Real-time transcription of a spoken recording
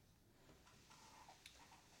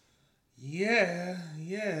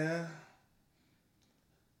Yeah.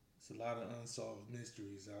 It's a lot of unsolved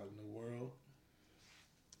mysteries out in the world.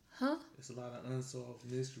 Huh? It's a lot of unsolved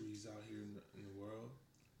mysteries out here in the world.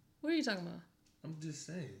 What are you talking about? I'm just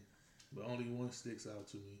saying. But only one sticks out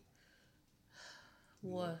to me.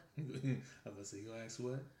 What? I was going to say, you ask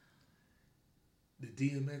what? Did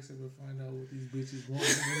DMX ever find out what these bitches want?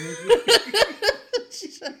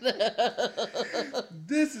 Shut up.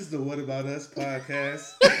 This is the What About Us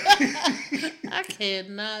podcast. I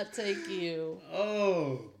cannot take you.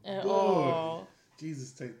 Oh, at boy. all.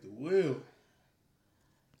 Jesus, take the wheel.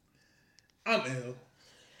 I'm L.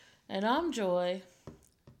 And I'm Joy.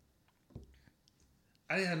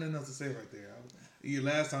 I didn't have nothing else to say right there.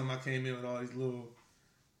 Last time I came in with all these little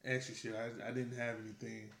extra shit, I didn't have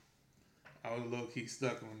anything. I was low key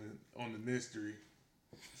stuck on the mystery.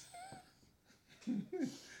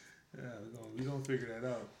 Yeah, we're gonna figure that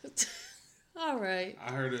out. All right.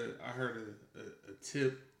 I heard a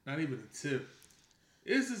tip, not even a tip.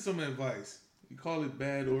 This is some advice. You call it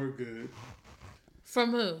bad or good.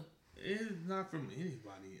 From who? It's not from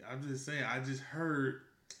anybody. I'm just saying. I just heard.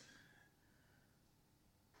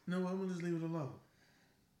 No, I'm gonna just leave it alone.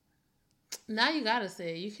 Now you gotta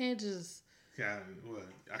say it. You can't just. Yeah, what?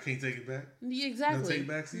 I can't take it back. Exactly. No take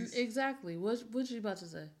backsies. Exactly. What you about to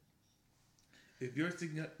say? If you're sick,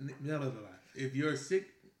 if you're sick,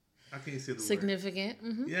 I can't say the significant.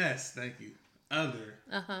 word. Mm-hmm. Yes, thank you. Other.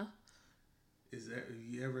 Is that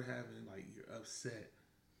you ever having like you're upset?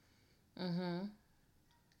 Mm-hmm.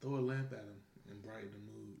 Throw a lamp at them and brighten the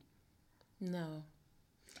mood. No.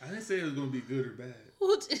 I didn't say it was gonna be good or bad.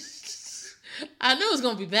 I knew it was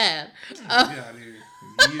gonna be bad. Get out of here.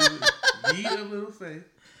 Ye a little faith.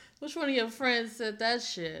 Which one of your friends said that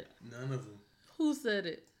shit? None of them. Who said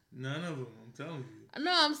it? None of them. I'm telling you.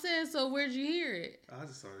 No, I'm saying, so where'd you hear it? I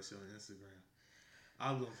just saw that shit on Instagram.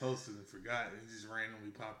 I was gonna post it and forgot. It just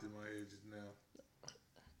randomly popped in my head just now.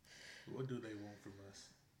 What do they want from us?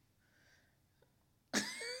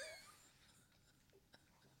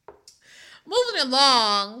 Moving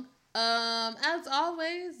along. As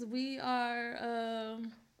always, we are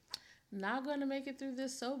not going to make it through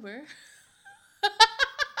this sober. Hey,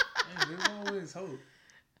 there's always hope.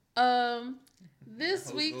 This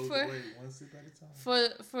hope week one sip at a time.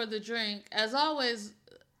 for the drink, as always,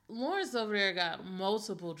 Lawrence over there got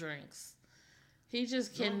multiple drinks. He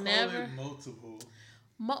just can never multiple.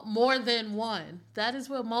 More than one. That is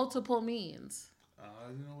what multiple means.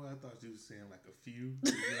 You know what? I thought you were saying like a few.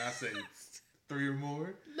 Did I say 3 or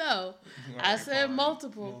more? No, Right, I said fine.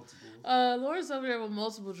 multiple. Lawrence over there with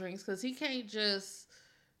multiple drinks because he can't just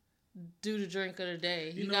do the drink of the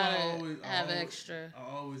day. He gotta have extra. I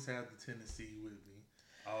always have the Tennessee with me.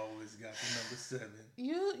 I always got the number 7.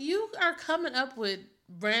 You are coming up with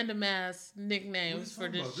random ass nicknames for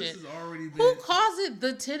this shit. This has already been. Who calls it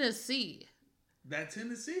the Tennessee? That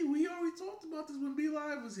Tennessee, we already talked about this when B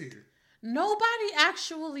Live was here. Nobody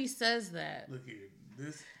actually says that. Look here,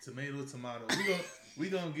 this tomato. We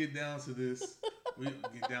gonna get down to this. We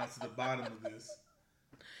get down to the bottom of this.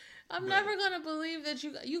 I'm never gonna believe that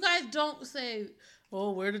you guys don't say,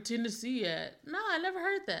 "Oh, where the Tennessee at?" No, I never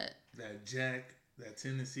heard that. That Jack, that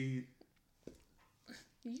Tennessee.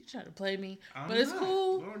 You try to play me, But it's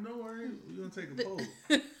cool. Lord, don't worry, we're gonna take a poll.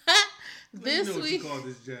 This Let me know week, what you call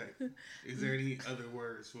this Jack. Is there any other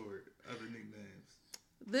words for it? Other nicknames?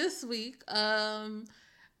 This week, the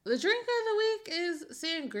drink of the week is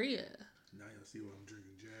sangria. Now you'll see what I'm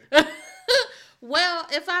drinking, Jack. Well,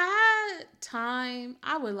 if I had time,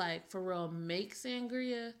 I would for real make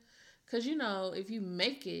sangria. Because, if you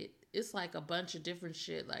make it, it's like a bunch of different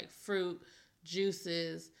shit, like fruit,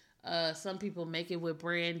 juices. Some people make it with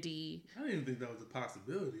brandy. I didn't even think that was a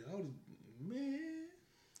possibility. Man.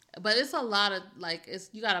 But it's a lot of,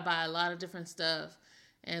 you got to buy a lot of different stuff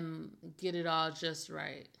and get it all just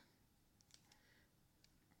right.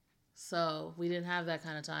 So we didn't have that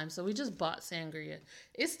kind of time. So we just bought sangria.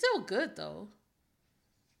 It's still good, though.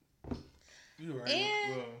 You're right.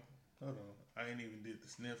 And, well, hold on. I ain't even did the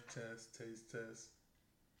sniff test, taste test.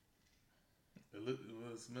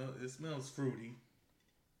 It smells fruity.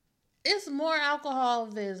 It's more alcohol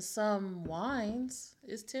than some wines.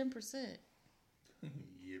 It's 10%.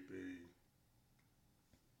 Yippee.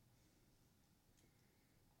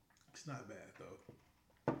 It's not bad,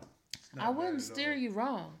 though. I wouldn't steer you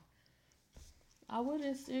wrong. I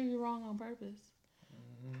wouldn't steer you wrong on purpose.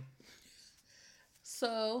 Mm-hmm.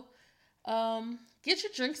 So, get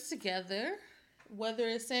your drinks together, whether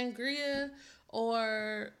it's sangria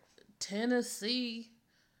or Tennessee,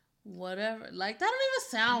 whatever. That don't even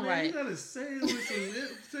sound right. You gotta say it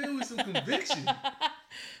with some conviction.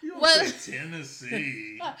 You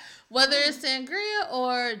Tennessee. Whether it's sangria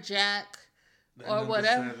or Jack That or number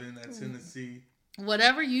whatever, 7, that Tennessee.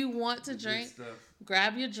 whatever you want to The good drink, stuff.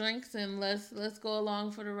 grab your drinks and let's go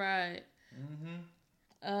along for the ride.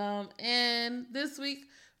 And this week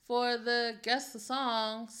for the Guess the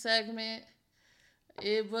Song segment,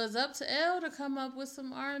 it was up to Elle to come up with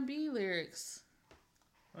some R&B lyrics.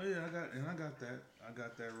 Oh yeah, I got that. I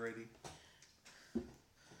got that ready.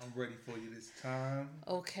 I'm ready for you this time.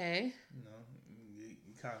 Okay. You know,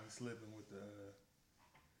 you kind of slipping with the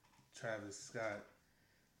Travis Scott.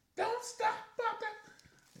 Don't stop, Papa.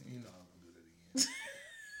 You know I'm gonna do that again.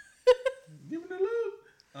 Give me the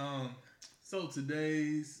loop. So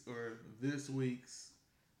today's or this week's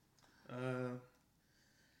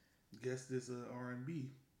guess this R&B.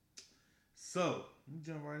 So let me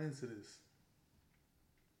jump right into this.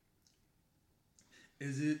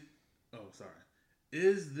 Is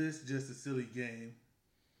this just a silly game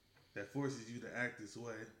that forces you to act this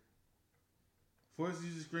way? Forces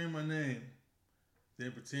you to scream my name,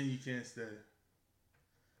 then pretend you can't stay.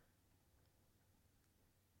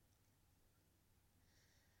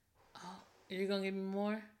 Oh, you're gonna give me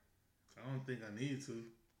more? I don't think I need to.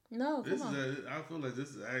 No, come on. I feel like this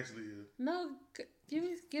is actually No, give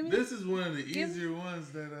me. This is one of the easier ones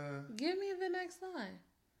that. Give me the next line.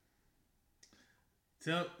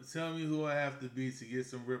 Tell me who I have to be to get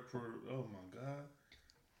some oh my God,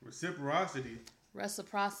 reciprocity.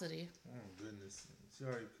 Reciprocity. Oh goodness, she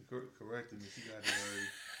already corrected me. She got it already.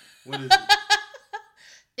 What is it?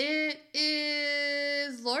 It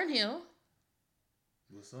is Lauryn Hill.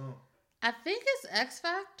 What song? I think it's X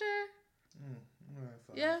Factor. All right,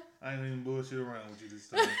 fine. Yeah. I ain't even bullshit around with you this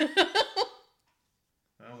time.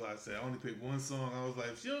 I was like, I said, I only picked one song. I was like,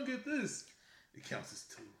 if she don't get this, it counts as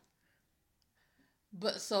 2.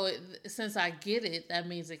 But since I get it, that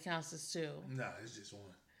means it counts as 2. Nah, it's just 1.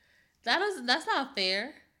 That's not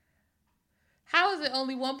fair. How is it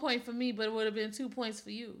only 1 point for me, but it would have been 2 points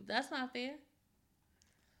for you? That's not fair.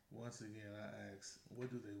 Once again, I ask, what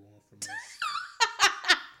do they want from us?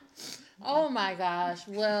 Oh my gosh.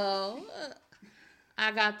 Well,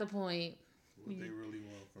 I got the point. What they really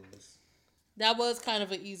want from us. That was kind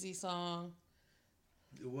of an easy song.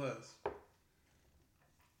 It was.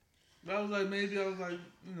 But I was like,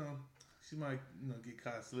 she might, get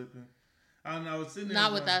caught slipping. I don't know. I was sitting there.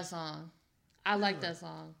 Not with that song. I like that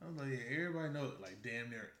song. I was like, yeah, everybody knows, like, damn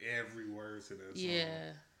near every word to that song.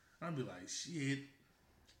 Yeah. I'd be like, shit.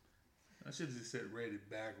 I should have just said read it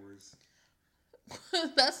backwards.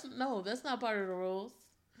 That's not part of the rules.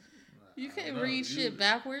 You can't read shit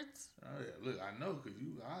backwards. Oh yeah, look, I know because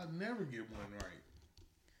I never get one right.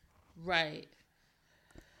 Right.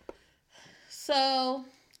 So,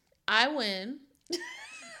 I win.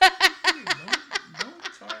 don't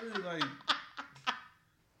try to like.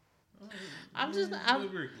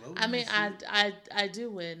 I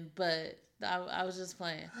do win, but I was just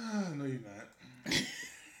playing. No, you're not.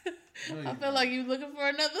 I feel like you're looking for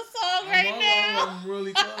another song now. I'm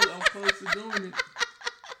really close. I'm close to doing it.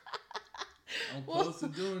 Well, let's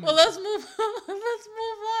move on. Let's move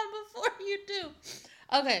on before you do.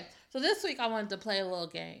 Okay, so this week I wanted to play a little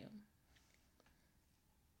game.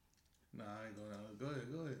 Nah, I ain't going to.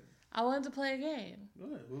 Go ahead. I wanted to play a game. Go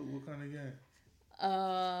ahead. What kind of game?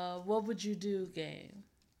 What would you do game?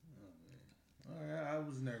 Oh, man. All right, I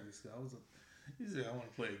was nervous. He said, I want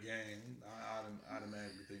to play a game. I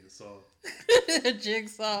automatically think of Saw.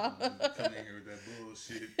 Jigsaw. Come in here with that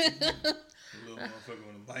bullshit. The little motherfucker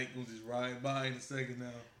on a bike will just ride by in a second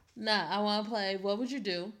now. Nah, I want to play What Would You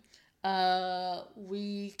Do?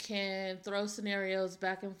 We can throw scenarios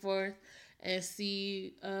back and forth and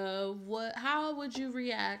see how would you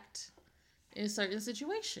react in certain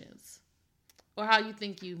situations, or how you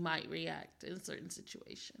think you might react in certain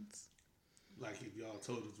situations. Like if y'all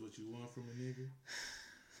told us what you want from a nigga?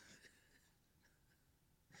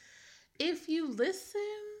 If you listen,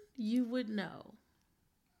 you would know.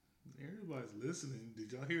 Everybody's listening.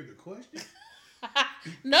 Did y'all hear the question?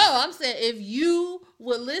 No, I'm saying if you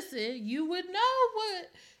would listen, you would know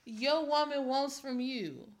what your woman wants from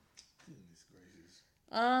you. Goodness gracious.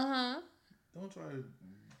 Uh-huh. Don't try to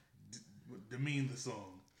demean the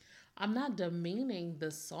song. I'm not demeaning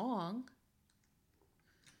the song.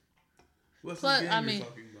 What's the game you're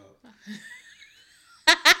talking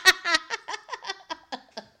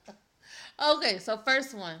about? Okay, so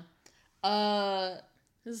first one.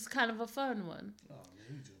 This is kind of a fun one. Oh man,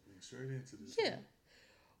 you jumping straight into this. Yeah.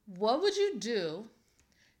 What would you do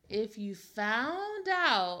if you found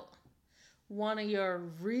out one of your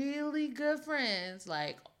really good friends,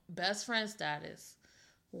 like best friend status,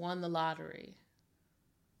 won the lottery?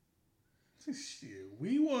 Shit,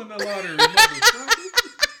 we won the lottery, motherfucker.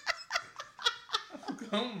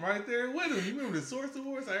 I'm right there with him. You remember the Source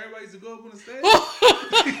Awards? How everybody used to go up on the stage?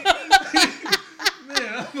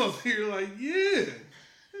 Man, I'm up here like, yeah.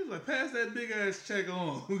 He was like, pass that big ass check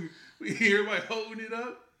on. We hear everybody holding it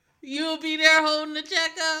up. You'll be there holding the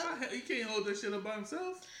check up. He can't hold that shit up by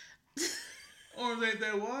himself. Arms ain't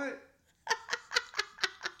that wide.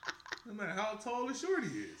 No matter how tall or short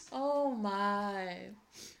he is. Oh my.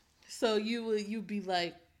 So you'd be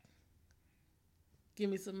like, give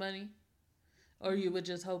me some money? Or you would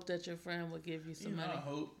just hope that your friend would give you some money? I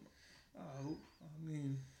hope. I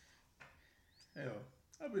mean, hell,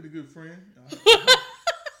 I've been a good friend. I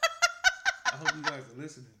hope you guys are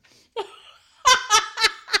listening.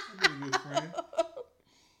 I've been a good friend.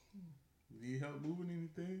 Need help moving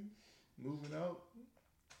anything? Moving out?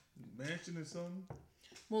 Mansion or something?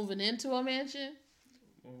 Moving into a mansion?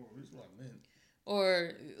 Oh, that's what I meant.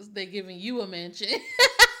 Or they giving you a mansion?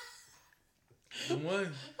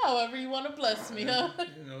 One. However you want to bless me, huh?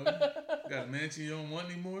 You know, got a mansion you don't want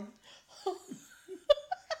anymore?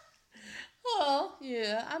 Oh,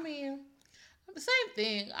 yeah. I mean, same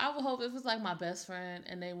thing. I would hope if it's like my best friend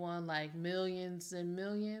and they won like millions and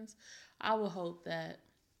millions, I would hope that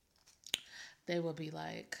they would be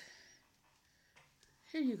like,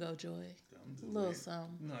 here you go, Joy. A little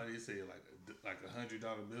something. You know how they say like $100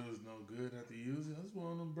 bill is no good after you use it? I just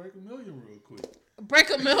want them to break $1 million real quick. Break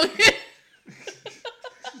 $1 million?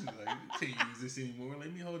 She's like, you can't use this anymore.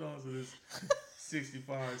 Let me hold on to this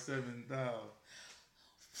 65, 7,000.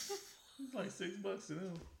 It's like $6 to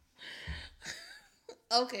them.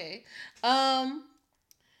 Okay.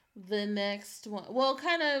 The next one. Well,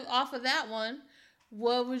 kind of off of that one,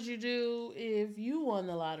 what would you do if you won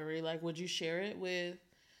the lottery? Like, would you share it with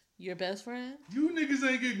your best friend? You niggas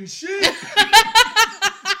ain't getting shit.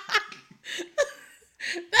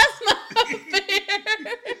 That's not fair.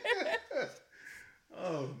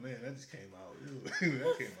 Oh man, that just came out.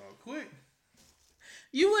 That came out quick.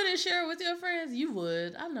 You wouldn't share it with your friends? You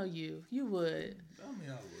would. I know you. You would. I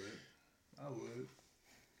mean, I would.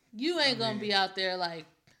 You ain't gonna be out there like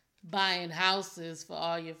buying houses for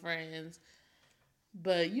all your friends,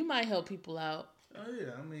 but you might help people out. Oh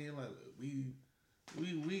yeah, I mean, like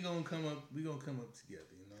we gonna come up. We gonna come up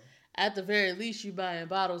together, you know. At the very least, you buying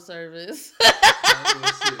bottle service.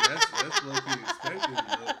 That's what we expected.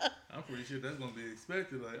 I'm pretty sure that's gonna be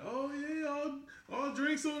expected. Like, oh yeah, all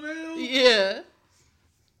drinks on ale. Yeah.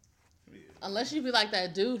 Unless you be like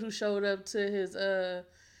that dude who showed up to his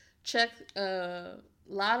check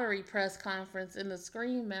lottery press conference in the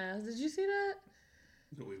Scream mask. Did you see that?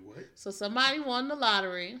 Wait, what? So somebody won the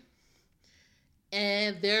lottery,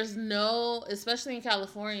 and there's no, especially in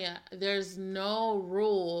California, there's no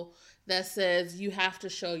rule that says you have to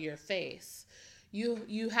show your face.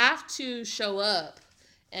 You have to show up,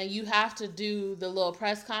 and you have to do the little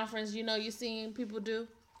press conference you've seen people do.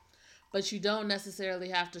 But you don't necessarily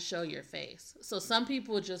have to show your face. So some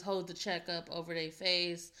people just hold the check up over their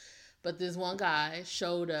face. But this one guy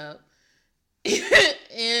showed up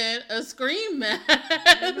in a Scream mask.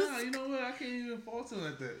 Nah, you know what? I can't even fault him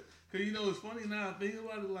like that. Because, it's funny now. I think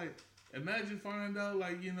about it. Like, imagine finding out,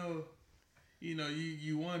 like, you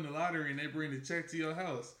won the lottery and they bring the check to your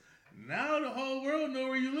house. Now the whole world know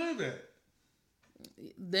where you live at.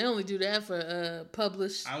 They only do that for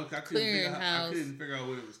published clearinghouse. I couldn't figure out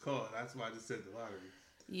what it was called. That's why I just said the lottery.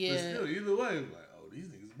 Yeah. But still, either way, it was like, oh, these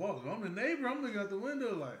niggas balling. I'm the neighbor. I'm looking out the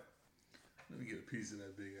window like, let me get a piece of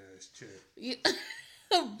that big ass check. Yeah.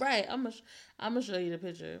 Right. I'm gonna show you the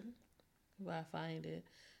picture if I find it.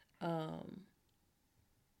 I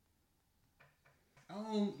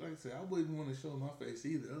don't, like I said, I wouldn't want to show my face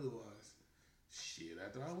either. Otherwise, shit.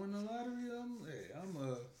 After I win the lottery, I'm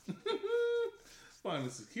find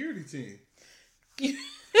a security team.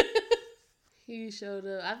 He showed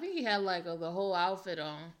up. I think he had like the whole outfit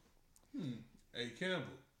on. Hey,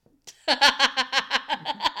 Campbell.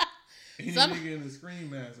 Any nigga in the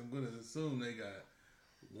Scream mask, I'm going to assume they got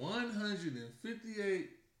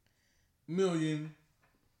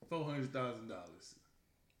 $158,400,000.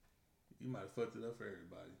 You might have fucked it up for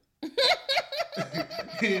everybody.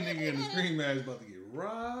 Any nigga in the Scream mask about to get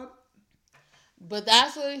robbed. But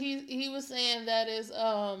that's what he was saying. That is,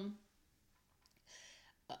 I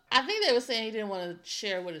think they were saying he didn't want to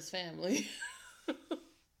share with his family,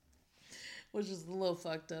 which is a little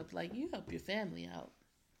fucked up. Like, you help your family out.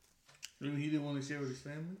 Really, he didn't want to share with his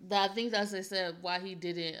family? I think that's what they said why he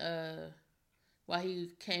didn't. Why he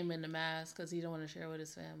came in the mask, because he didn't want to share with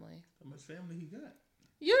his family. How much family he got?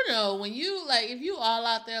 When you if you all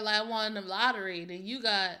out there like won the lottery, then you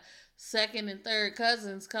got second and third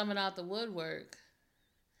cousins coming out the woodwork.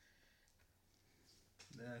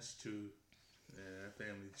 That's true. Yeah, that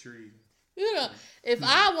family tree. You know, if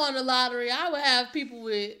I won the lottery, I would have people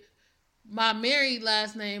with my married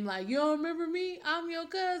last name like, you don't remember me? I'm your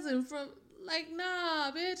cousin from, like, nah,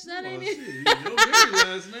 bitch, that ain't it. Shit, your married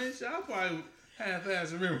last name, shit, I probably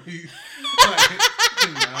half-ass remember you. Like,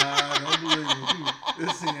 nah, don't believe me.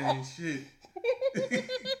 This thing ain't shit.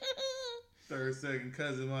 Third, second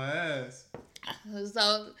cousin my ass.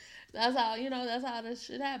 So that's how, that's how this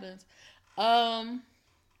shit happens.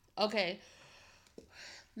 Okay.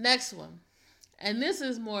 Next one. And this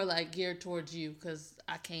is more like geared towards you because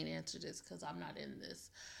I can't answer this because I'm not in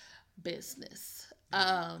this business.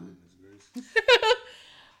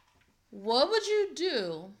 What would you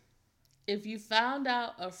do if you found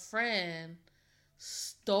out a friend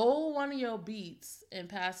stole one of your beats and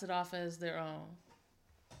passed it off as their own?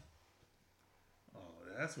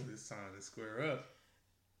 That's when it's time to square up.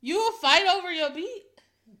 You would fight over your beat?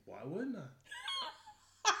 Why wouldn't I?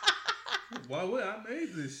 Why would I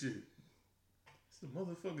made this shit? It's the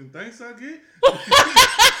motherfucking thanks I get.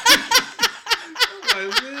 I'm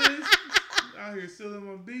like, man, out here stealing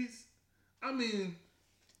my beats. I mean,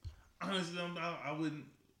 honestly, I wouldn't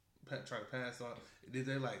try to pass off. Did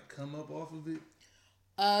they like come up off of it?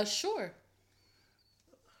 Sure.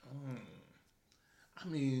 I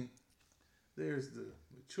mean, there's the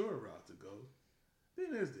mature route to go.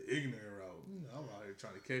 Then there's the ignorant route. I'm out here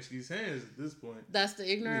trying to catch these hands at this point. That's the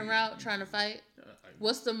ignorant route, trying to fight?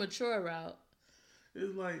 What's the mature route?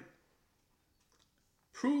 It's like,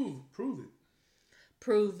 prove it.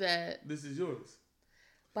 Prove that. This is yours.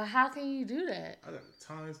 But how can you do that? I got a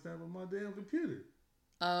timestamp on my damn computer.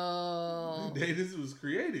 Oh. The day this was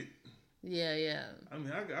created. Yeah. I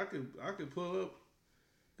mean, I could pull up,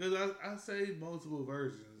 because I save multiple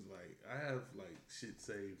versions. Like, I have, like, shit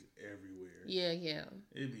saved everywhere. Yeah.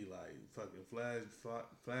 It'd be, like, fucking flash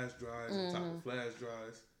drives on top of flash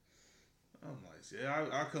drives. I'm like, shit,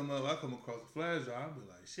 I come across a flash drive, I'll be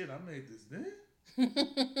like, shit, I made this then?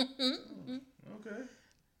 Okay.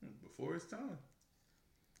 Before it's time.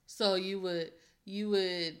 So you would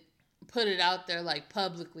put it out there, like,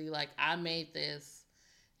 publicly, like, I made this,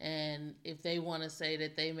 and if they want to say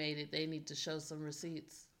that they made it, they need to show some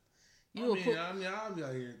receipts. I'll be out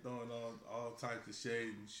here throwing all types of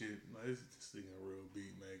shade and shit. Like, this thing a real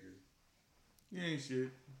beat maker. You ain't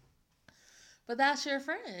shit. But that's your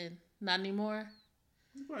friend. Not anymore.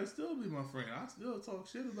 You probably still be my friend. I still talk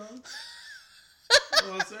shit about him.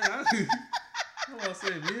 That's what I say.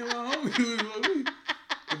 Me and my homie,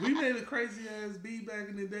 if we made a crazy ass beat back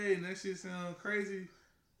in the day and that shit sound crazy,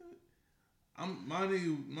 my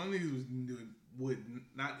niggas would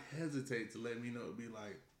not hesitate to let me know. It'd be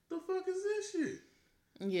like, the fuck is this shit?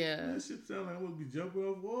 Yeah. That shit sound like I must be jumping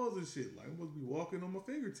off walls and shit. Like I must be walking on my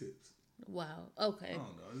fingertips. Wow. Okay. I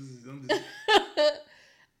don't know. I'm just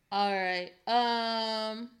All right.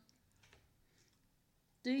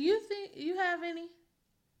 Do you think you have any?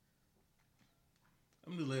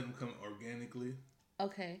 I'm just letting them come organically.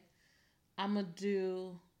 Okay. I'm going to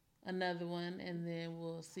do another one, and then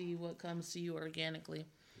we'll see what comes to you organically.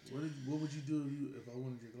 What would you do if I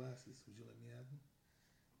wanted your glasses? Would you let me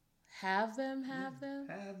have them? Have them?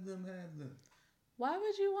 Have them? Have them. Why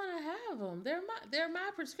would you want to have them? They're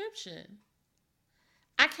my prescription.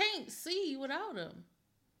 I can't see without them.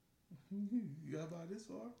 You got about this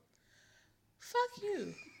far? Fuck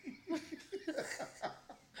you.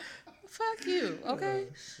 Fuck you, okay?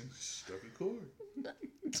 Struck a chord.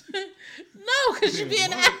 No, because you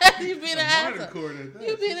being an asshole. You being an asshole.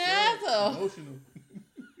 You being an asshole. Emotional.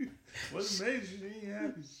 What's major? She ain't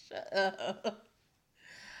happy. Shut up.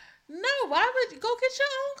 No, why would you go get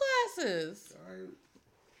your own glasses? All right.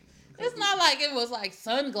 It's not like it was like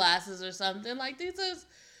sunglasses or something. Like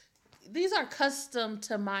these are custom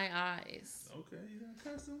to my eyes. Okay, you got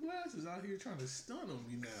custom glasses out here trying to stun on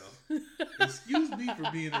me now. Excuse me for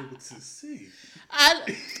being able to see.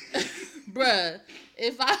 Bruh,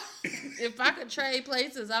 if I could trade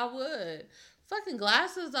places, I would. Fucking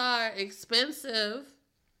glasses are expensive,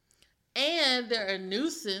 and they're a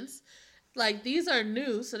nuisance. Like, these are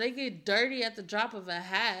new, so they get dirty at the drop of a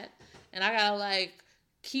hat, and I gotta like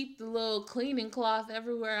keep the little cleaning cloth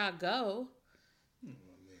everywhere I go.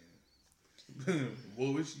 Oh man,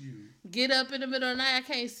 what was you? Get up in the middle of the night, I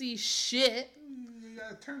can't see shit. You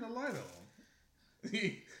gotta turn the light on.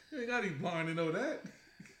 You ain't gotta be blind to know that.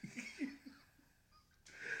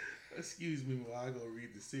 Excuse me while I go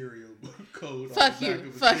read the cereal code. Fuck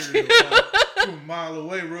you. From a mile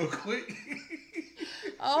away real quick.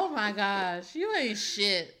 Oh my gosh, you ain't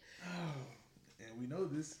shit. And we know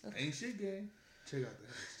this ain't shit gang. Check out the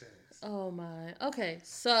hashtags. Oh my. Okay,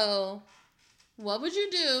 so what would you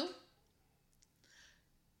do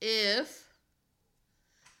if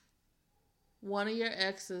one of your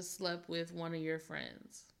exes slept with one of your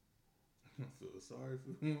friends? I feel sorry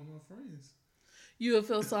for one of my friends. You would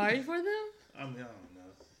feel sorry for them? I mean, I don't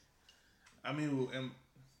know. I mean, well, am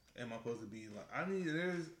I supposed to be like? I mean,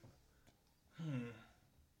 there's.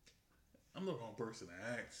 I'm the wrong person to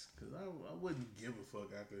ask because I wouldn't give a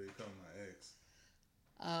fuck after they become my ex.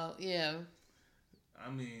 Oh yeah. I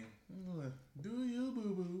mean, do you,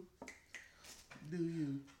 boo boo? Do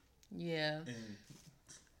you? Yeah. And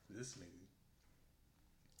this nigga.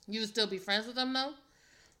 You would still be friends with them though?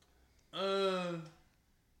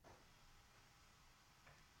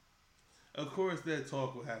 Of course that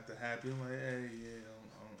talk would have to happen. Like, hey, yeah,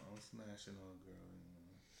 I'm smashing on a girl. You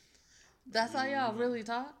know. That's how y'all really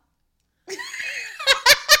talk? We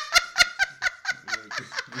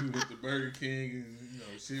went to Burger King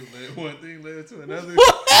and shit one thing led to another.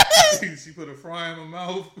 She put a fry in my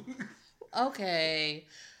mouth. Okay.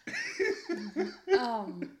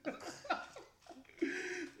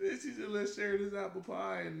 Then she just let's share this apple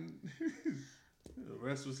pie and the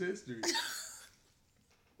rest was history.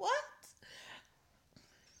 What?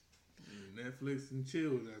 Netflix and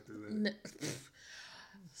chilled after that.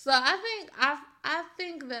 So I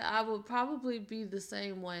think that I would probably be the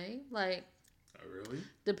same way. Like, oh, really?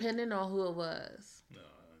 Depending on who it was. No,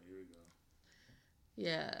 here we go.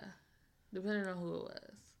 Yeah. Depending on who it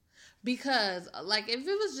was. Because, like, if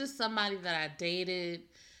it was just somebody that I dated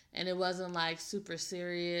and it wasn't, like, super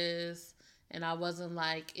serious and I wasn't,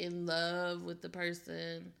 like, in love with the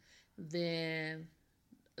person, then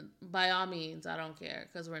by all means, I don't care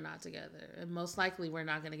because we're not together. And most likely we're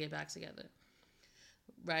not going to get back together.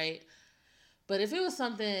 Right? But if it was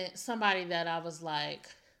somebody that I was, like,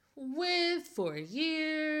 with for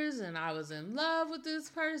years and I was in love with this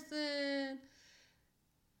person,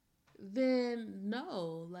 then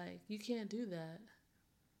no, like, you can't do that.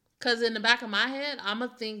 Because in the back of my head, I'm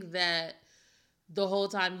going to think that the whole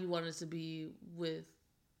time you wanted to be with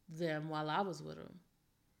them while I was with them.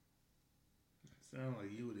 Sound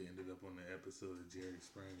like you would have ended up on the episode of Jerry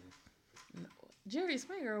Springer. No. Jerry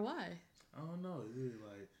Springer, why? I don't know. It's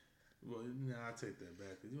like, well, I take that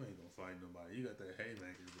back because you ain't going to fight nobody. You got that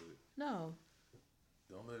haymaker, but No.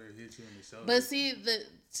 Don't let her hit you in the shoulder. But see,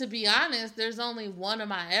 to be honest, there's only one of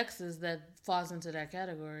my exes that falls into that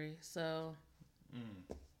category. So.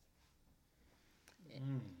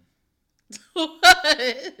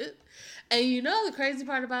 What? And you know the crazy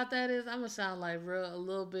part about that is, I'm gonna sound like a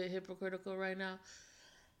little bit hypocritical right now.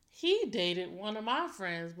 He dated one of my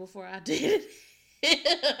friends before I dated him.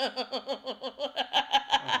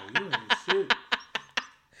 Oh, you ain't shit.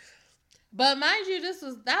 But mind you,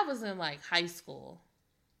 that was in like high school.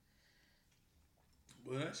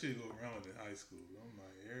 Well, that shit go around in high school. I'm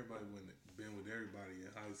like, everybody been with everybody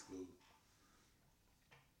in high school.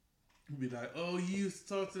 Be like, oh, you used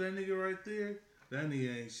to talk to that nigga right there? That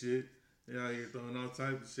nigga ain't shit. They out here throwing all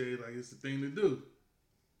type of shade like it's the thing to do.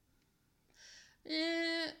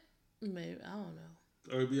 Yeah, maybe, I don't know.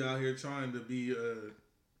 Or be out here trying to be,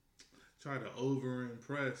 try to over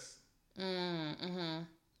impress. Mm-hmm.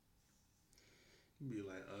 Be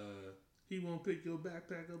like, he won't pick your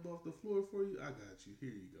backpack up off the floor for you? I got you. Here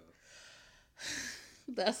you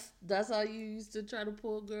go. That's how you used to try to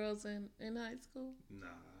pull girls in high school? Nah.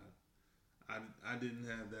 I didn't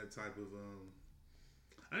have that type of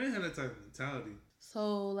I didn't have that type of mentality.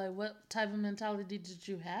 So, like, what type of mentality did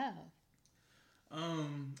you have?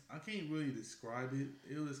 I can't really describe it.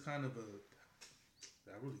 It was kind of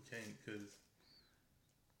I really can't, because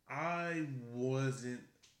I wasn't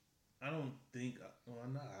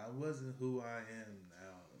who I am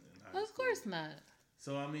now in high school. Of course not.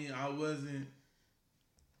 So I mean, I wasn't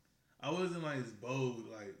like as bold.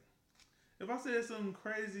 Like, if I said something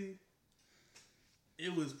crazy,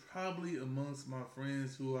 it was probably amongst my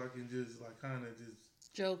friends who I can just like kind of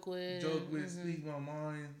just joke with, mm-hmm. Speak my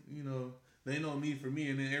mind. You know, they know me for me,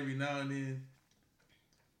 and then every now and then,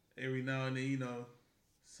 you know,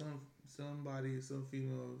 some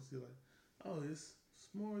female see like, oh, it's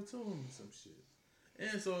more to him, some shit.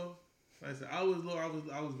 And so, like I said, I was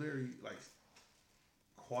very like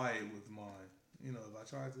quiet with mine. You know, if I was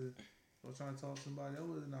trying to talk to somebody, I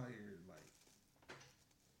wasn't out here like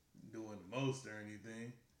doing the most or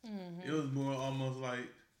anything. Mm-hmm. It was more almost like,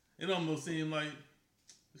 it almost seemed like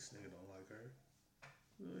this nigga don't like her.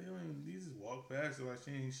 You just walk past her like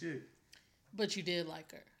she ain't shit. But you did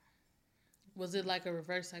like her. Was it like a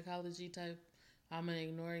reverse psychology type? I'm gonna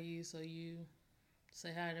ignore you so you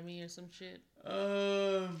say hi to me or some shit?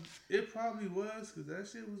 It probably was, because that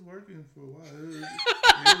shit was working for a while.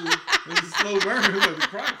 It was a slow burn. It was like a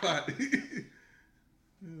crock pot.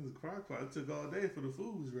 It was a crock pot. It took all day for the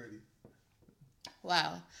food was ready.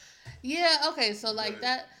 Wow. Yeah, okay, so like But,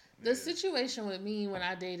 that the yeah. situation with me when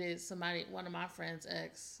I dated somebody, one of my friends'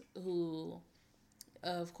 ex, who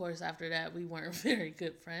of course after that we weren't very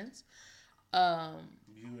good friends. You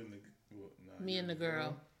and the Me and the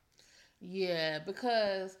girl. Yeah,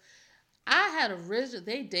 because I had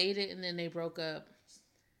they dated and then they broke up.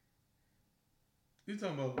 You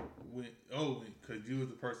talking about because you was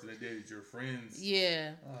the person that dated your friends?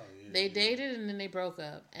 Yeah. Oh, yeah. They dated and then they broke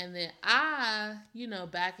up. And then I,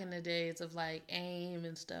 back in the days of like AIM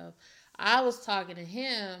and stuff, I was talking to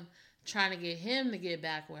him, trying to get him to get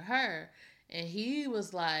back with her. And he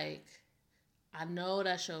was like, I know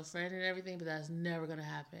that's your friend and everything, but that's never going to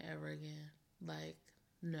happen ever again. Like,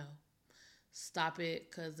 no. Stop it,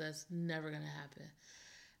 because that's never going to happen.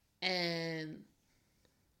 And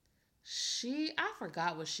I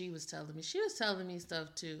forgot what she was telling me. She was telling me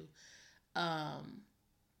stuff too. And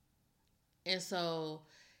so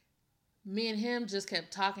me and him just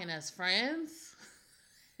kept talking as friends.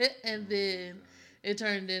 And then it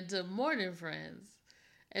turned into more than friends.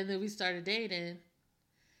 And then we started dating.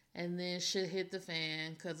 And then shit hit the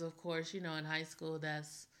fan. Because, of course, in high school,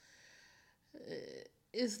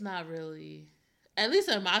 it's not really... At least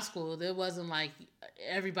in my school, there wasn't like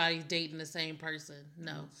everybody dating the same person.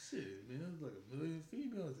 No. Shit, man. There was like 1 million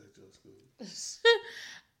females at your school.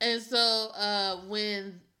 And so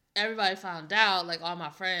when everybody found out, like all my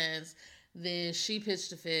friends, then she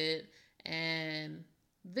pitched a fit. And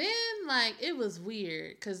then like it was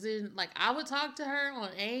weird. Because then like I would talk to her on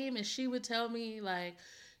AIM and she would tell me like,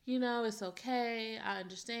 it's okay. I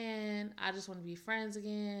understand. I just want to be friends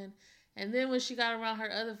again. And then when she got around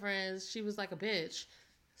her other friends, she was like a bitch.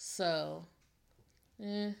 So,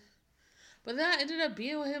 But then I ended up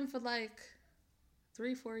being with him for like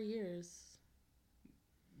 3-4 years.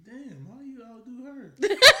 Damn, why you outdo her?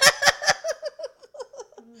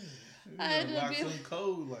 I ended up lock being... some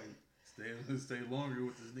code, like stay longer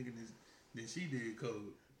with this nigga than she did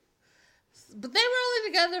code. But they were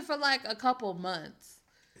only together for like a couple months.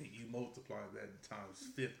 And you multiply that times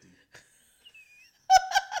 50.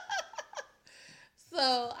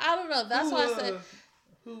 So, I don't know. That's why I said...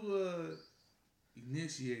 Who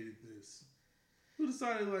initiated this? Who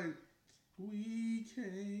decided, like, we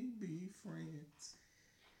can't be friends?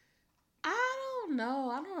 I don't know.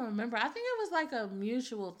 I don't remember. I think it was like a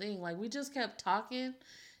mutual thing. Like, we just kept talking.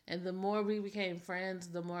 And the more we became friends,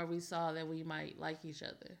 the more we saw that we might like each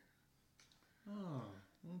other. Oh,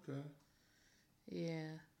 okay.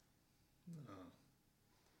 Yeah. Oh.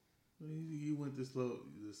 You went the slow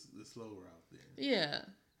route then. Yeah.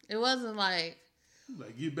 It wasn't like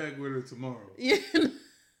get back with her tomorrow. Yeah.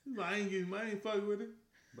 I ain't fucking with her,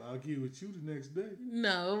 but I'll get with you the next day.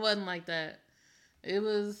 No, it wasn't like that. It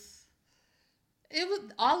was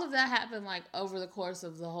all of that happened like over the course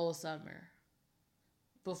of the whole summer.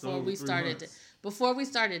 Before we started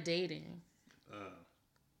dating.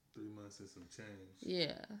 3 months and some change.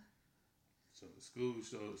 Yeah. So the school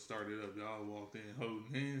show started up. Y'all walked in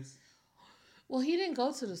holding hands. Well, he didn't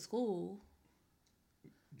go to the school.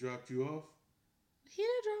 Dropped you off? He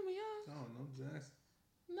didn't drop me off. I don't know, just asking.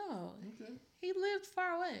 No. Okay. He lived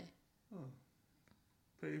far away. Oh.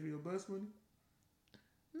 Pay for your bus money?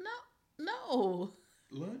 No.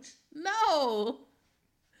 Lunch? No.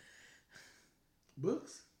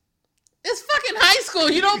 Books? It's fucking high school.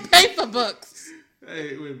 You don't pay for books.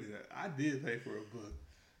 Hey, wait a minute. I did pay for a book.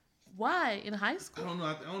 Why? In high school? I don't know.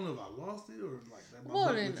 I don't know if I lost it or like that. My Well,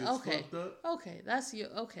 book then, was just okay. fucked up. Okay, that's you.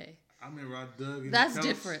 Okay. I remember I dug in That's the couch.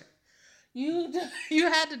 different. You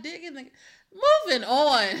had to dig in the... Moving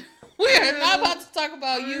on. We are not about to talk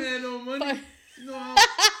about you. I had no money.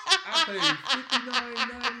 I paid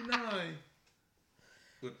 $59.99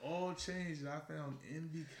 with all change that I found in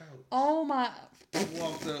the couch. Oh my! I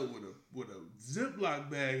walked up with a Ziploc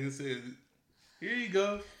bag and said, "Here you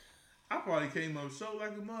go." I probably came up short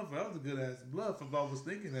like a motherfucker. That was a good ass bluff if I was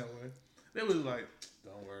thinking that way. They was like,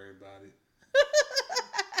 "Don't worry about it."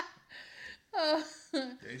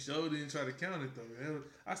 They sure didn't try to count it though.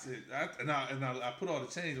 I said, I put all the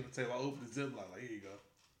change on the table. I opened the Ziploc like, "Here you go."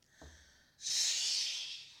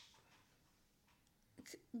 Shh.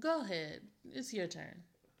 Go ahead. It's your turn.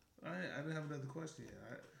 I didn't have another question yet.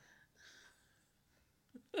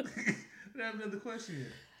 I didn't have another question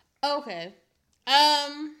yet. Okay.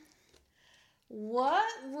 What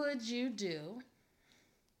would you do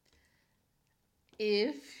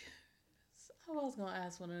if... I was going to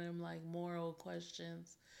ask one of them, like, moral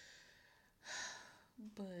questions.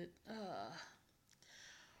 But,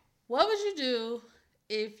 what would you do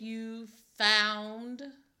if you found,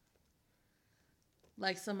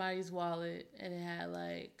 like somebody's wallet and it had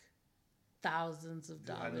like thousands of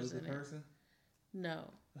Do I know dollars the in person? it.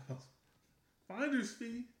 No. Finder's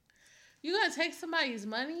fee. You gonna take somebody's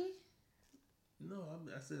money? No,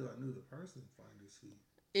 I said I knew the person. Finder's fee.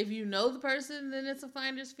 If you know the person, then it's a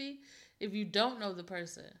finder's fee. If you don't know the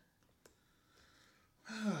person.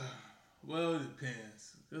 Well, it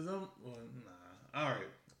depends. Cause nah. All right.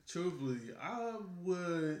 Truthfully, I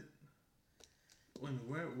would. Wait a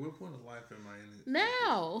minute, what point of life am I in?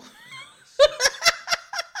 Now.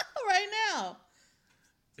 Right now.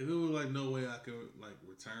 If it was like no way I could like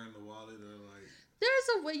return the wallet or like. There's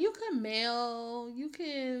a way you can mail. You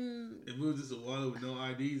can. If it was just a wallet with no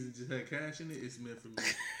IDs and just had cash in it, it's meant for me.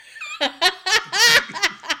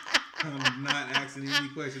 I'm not asking any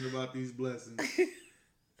question about these blessings.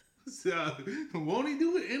 So, won't he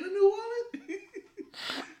do it in a new wallet?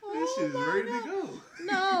 This shit is ready to go.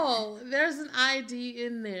 No, there's an ID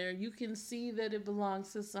in there. You can see that it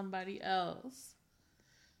belongs to somebody else.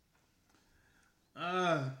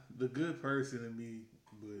 The good person in me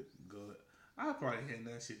would go. I'll probably hand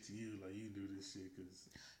that shit to you. Like, you do this shit because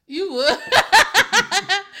you would.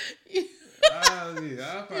 Yeah,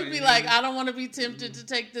 I'll probably. You'd be like, I don't want to be tempted to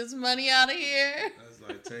take this money out of here. I was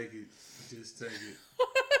like, take it, just take it.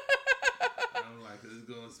 I'm like,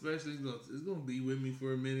 it's gonna be with me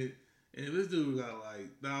for a minute. And if this dude got like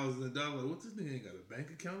thousands of dollars, like, what, this nigga ain't got a bank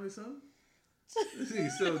account or something? This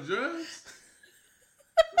nigga sell drugs?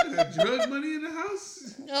 I got drug money in the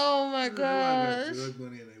house? Oh my gosh. I got drug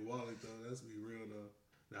money in their wallet though. Let's be real though.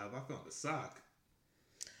 Now if I found a sock.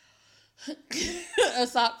 A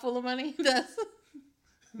sock full of money? That's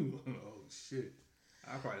oh shit.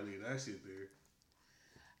 I'll probably leave that shit there.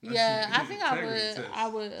 Yeah, I think I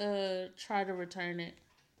would try to return it.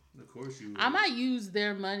 Of course you would. I might use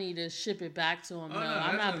their money to ship it back to them. Oh, no, no,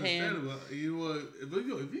 I'm not paying. You know what? If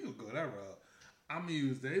you can go that route, I'm gonna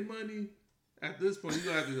use their money. At this point, you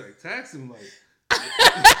gonna have to like tax them like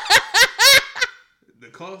the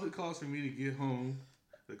cost it costs for me to get home.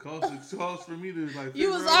 The cost it costs for me to like.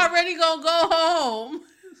 You was already gonna go home.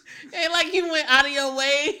 Ain't like you went out of your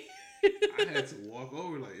way. I had to walk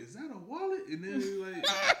over like, is that a wallet? And then like,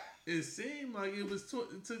 it seemed like it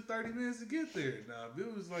took 30 minutes to get there. Now, if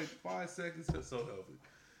it was like 5 seconds, so help it.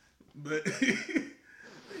 But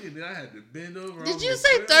and then I had to bend over. Did you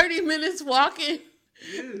say 30 minutes walking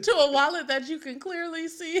to a wallet that you can clearly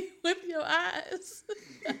see with your eyes?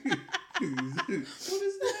 What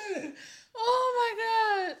is that? Oh my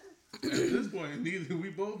God. At this point, we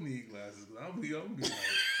both need glasses. I'm gonna be like,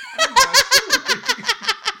 I'm not sure.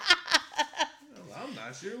 I'm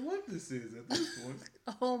not sure what this is at this point.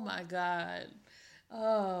 Oh my God.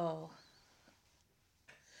 Oh.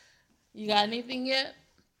 You got anything yet?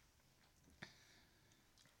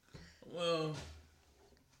 Well,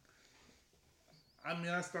 I mean,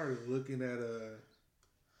 I started looking at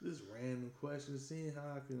this random question, seeing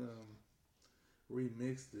how I can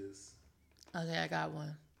remix this. Okay, I got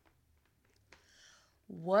one.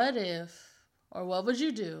 What would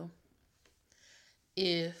you do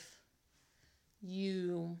if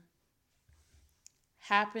you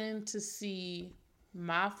happen to see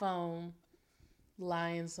my phone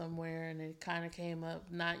lying somewhere and it kind of came up,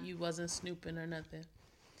 you wasn't snooping or nothing,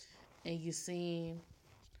 and you seen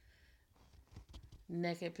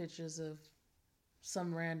naked pictures of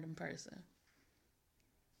some random person?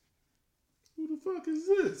 Who the fuck is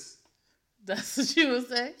this? That's what you would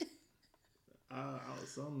say?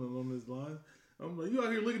 Something along this line. I'm like, you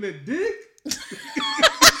out here looking at dick?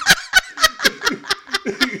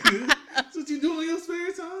 That's what you do in your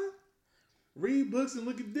spare time? Read books and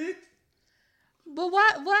look at dick? But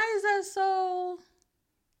why is that so?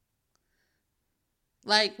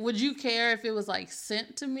 Like, would you care if it was like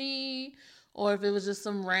sent to me or if it was just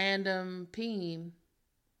some random peen?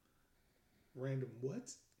 Random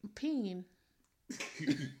what? Peen.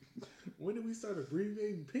 When did we start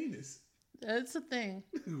abbreviating penis? It's a thing.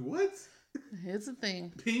 What? It's a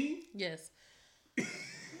thing. Peen? Yes.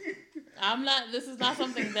 This is not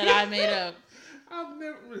something that I made up. I've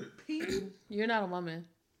never peen. You're not a woman.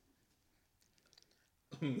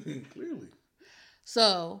 Clearly.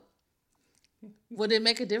 So, would it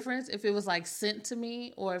make a difference if it was like sent to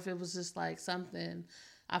me or if it was just like something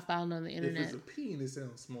I found on the internet? If it's a peen, it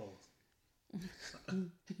sounds small.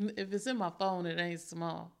 If it's in my phone, it ain't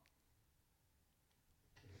small.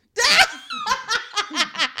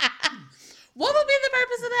 What would be the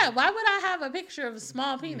purpose of that? Why would I have a picture of a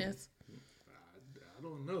small penis? I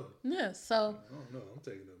don't know. Yeah, so. I don't know. I'm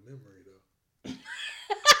taking a memory though.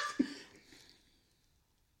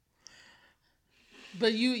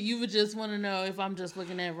 But you would just want to know if I'm just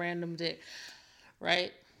looking at random dick,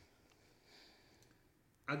 right?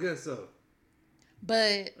 I guess so.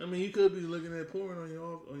 But I mean, you could be looking at porn on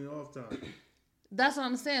your off time. that's what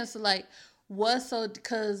I'm saying. So like,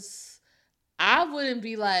 because I wouldn't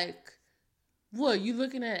be like, what, you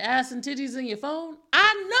looking at ass and titties in your phone?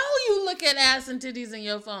 I know you look at ass and titties in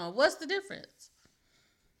your phone. What's the difference?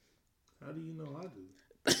 How do you know I do?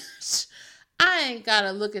 I ain't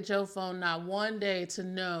gotta look at your phone not one day to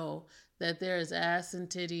know that there is ass and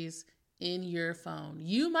titties in your phone.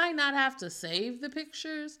 You might not have to save the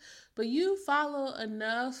pictures, but you follow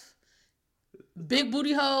enough big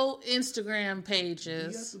booty hole Instagram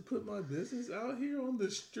pages. You have to put my business out here on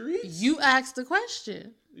the streets? You asked the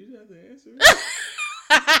question. You didn't have to answer.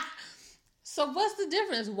 So what's the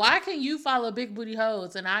difference? Why can you follow big booty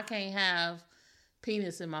hoes and I can't have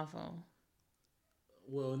penis in my phone?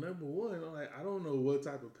 Well, number one, I don't know what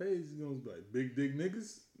type of page is going to be like. Big dick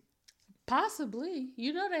niggas? Possibly.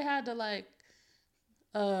 You know they had to like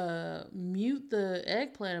mute the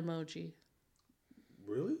eggplant emoji.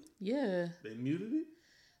 Really? Yeah. They muted it?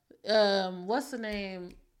 What's the name?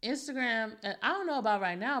 Instagram. I don't know about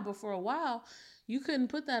right now, but for a while, you couldn't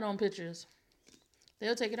put that on pictures.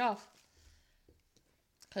 They'll take it off.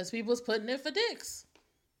 Because people's putting it for dicks.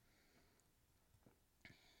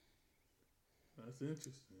 That's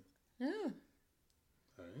interesting. Yeah.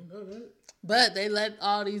 I didn't know that. But they let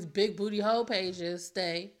all these big booty hoe pages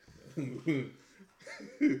stay. What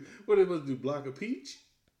they supposed to do? Block a peach?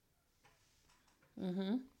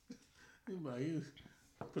 Mm-hmm. You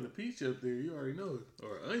put a peach up there, you already know it.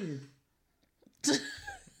 Or an onion.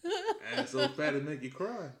 Ass so fat it make you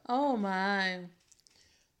cry. Oh my.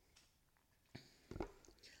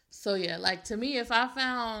 So yeah, like to me, if I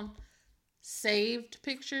found saved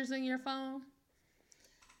pictures in your phone,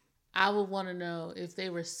 I would want to know if they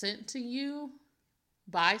were sent to you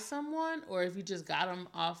by someone or if you just got them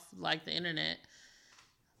off like the internet.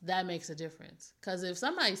 That makes a difference. Because if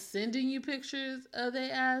somebody's sending you pictures of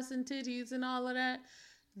their ass and titties and all of that,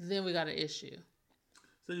 then we got an issue.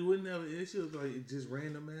 So you wouldn't have an issue if like just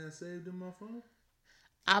random ass saved in my phone?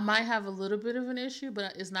 I might have a little bit of an issue,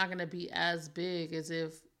 but it's not going to be as big as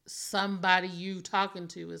if somebody you talking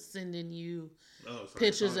to is sending you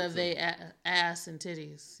pictures of their ass and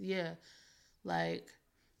titties. Yeah. Like,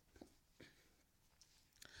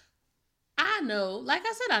 I know, like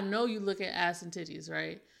I said, I know you look at ass and titties,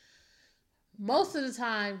 right? Most of the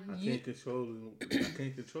time, I can't control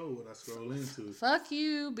what I scroll into. Fuck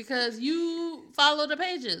you, because you follow the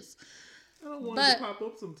pages. I don't want it to pop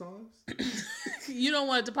up sometimes. You don't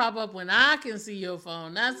want it to pop up when I can see your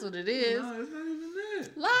phone. That's what it is. No, it's not even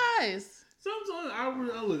that. Lies. Sometimes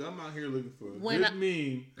I'm out here looking for a good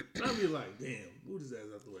meme. And I'll be like, damn, move his ass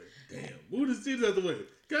out the way. Damn, move his titties out the way.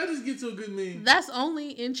 Can I just get to a good meme? That's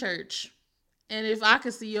only in church. And if I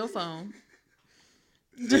could see your phone.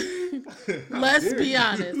 Let's be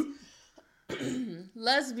honest.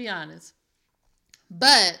 Let's be honest.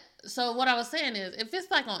 But, so what I was saying is, if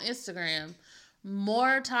it's like on Instagram,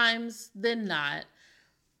 more times than not,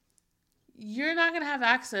 you're not going to have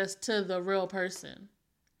access to the real person.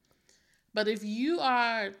 But if you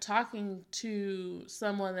are talking to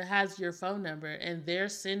someone that has your phone number and they're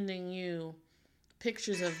sending you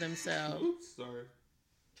pictures of themselves. Oops, sorry.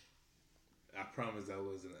 I promise that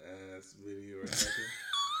wasn't an ass video or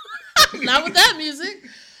nothing. Not with that music.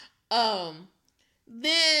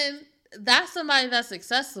 Then that's somebody that's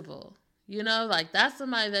accessible. You know, like that's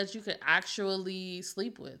somebody that you could actually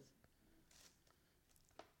sleep with.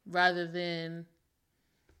 Rather than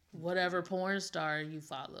whatever porn star you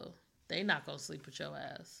follow. They not gonna sleep with your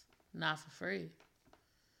ass. Not for free.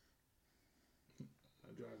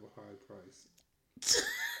 I drive a high price.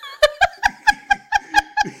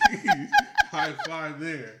 High five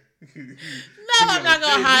there. No, I'm not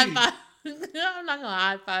gonna high five. I'm not gonna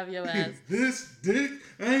high five your ass. This dick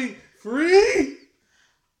ain't free.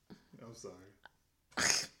 I'm sorry.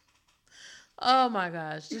 Oh my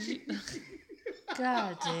gosh. Did you?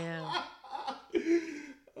 God damn.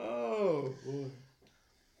 Oh boy.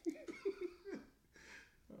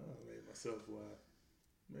 I made myself laugh.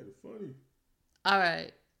 Made it funny. All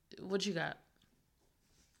right. What you got?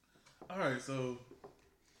 All right, so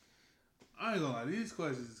I ain't gonna lie. These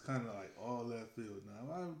questions is kind of like all left field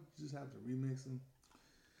now. I just have to remix them.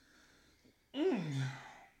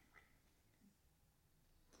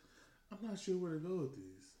 I'm not sure where to go with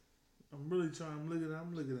these. I'm really trying. I'm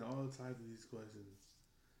looking at all types of these questions.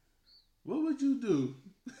 What would you do?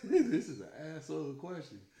 This is an asshole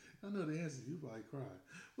question. I know the answer. You probably cry.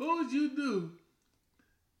 What would you do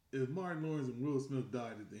if Martin Lawrence and Will Smith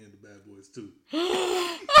died at the end of Bad Boys 2?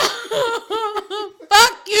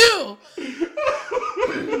 Fuck you!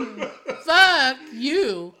 Fuck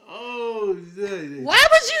you! Oh Oh, yeah. Why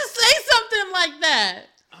would you say something like that?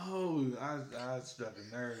 Oh, I struck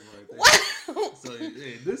a nerve right there. What? So,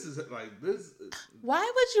 hey, this is like this. Why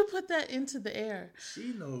would you put that into the air?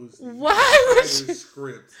 She knows. Why would you?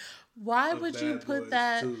 Script. Why would you Bad put Boys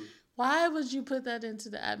that? 2. Why would you put that into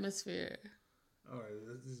the atmosphere? All right,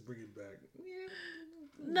 let's just bring it back.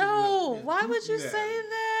 No, Yeah. why would you Yeah. say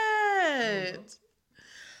that?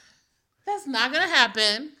 That's not gonna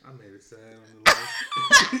happen. I made it sad on the list.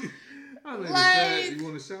 I made it sad. You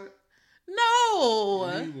want a shot?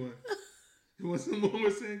 No. You need one. You want some more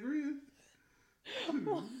sangria? Got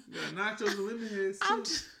nachos and lemon heads too.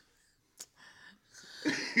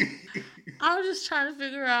 I'm just trying to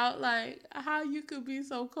figure out like how you could be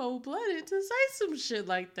so cold blooded to say some shit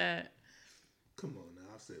like that. Come on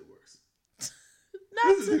now, I've said worse.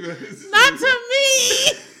 Not to me.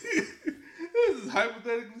 This is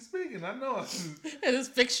hypothetically speaking. I know. It is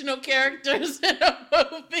fictional characters in a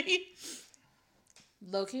movie.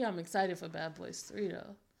 Low-key, I'm excited for Bad Boys 3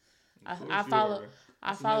 though. I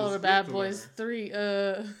follow the Bad Boys 3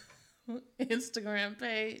 Instagram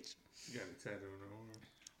page. You got a tattoo on her arm.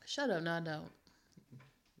 Shut up, no I don't.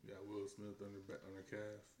 You got Will Smith on her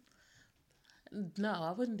calf. No,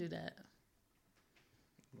 I wouldn't do that.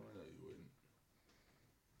 Well, I know you wouldn't.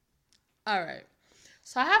 All right.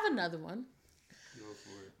 So I have another one. Go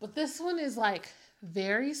for it. But this one is like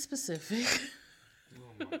very specific.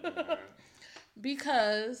 Oh my God.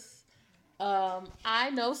 Because I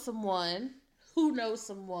know someone who knows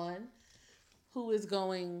someone who is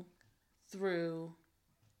going through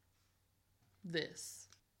this.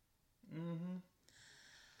 Mm-hmm.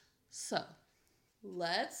 So,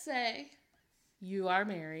 let's say you are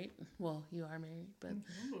married. Well, you are married, but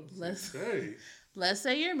let's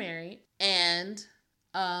say you're married and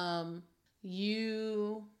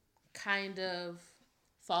you kind of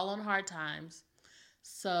fall on hard times.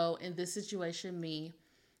 So in this situation, me,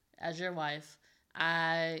 as your wife,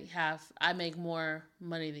 I make more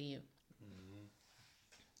money than you.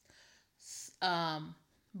 Mm-hmm.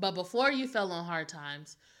 But before you fell on hard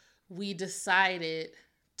times, we decided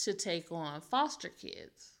to take on foster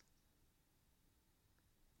kids.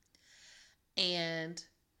 And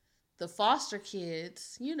the foster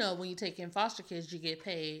kids, you know, when you take in foster kids, you get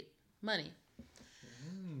paid money.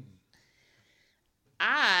 Mm.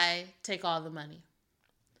 I take all the money.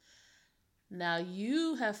 Now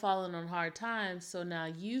you have fallen on hard times, so now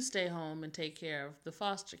you stay home and take care of the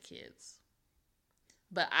foster kids.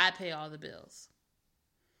 But I pay all the bills.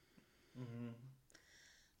 Mm-hmm.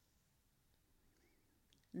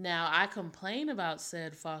 Now I complain about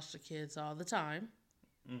said foster kids all the time.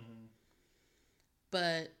 Mm-hmm.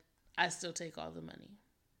 But I still take all the money.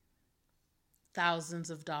 Thousands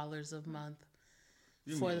of dollars a month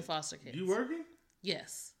for the foster kids. You working?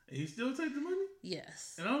 Yes. And you still take the money?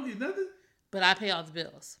 Yes. And I don't get nothing? But I pay all the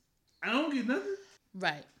bills. I don't get nothing?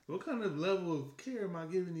 Right. What kind of level of care am I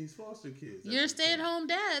giving these foster kids? You're a stay-at-home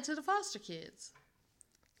dad to the foster kids.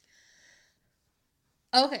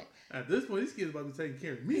 Okay. At this point, these kids about to be taking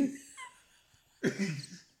care of me.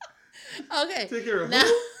 Okay. Take care of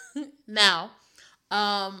who? Now,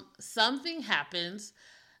 something happens,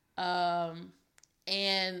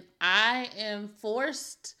 and I am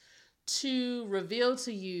forced to reveal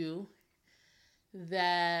to you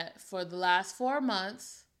that for the last 4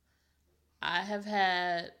 months, I have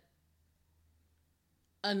had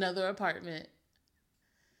another apartment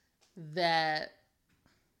that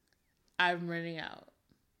I'm renting out.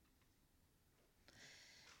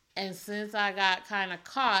 And since I got kind of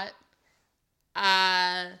caught,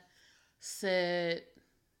 I said,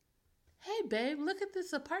 hey, babe, look at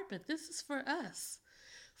this apartment. This is for us.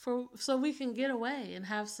 So we can get away and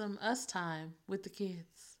have some us time with the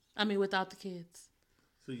kids. I mean, without the kids.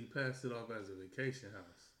 So you passed it off as a vacation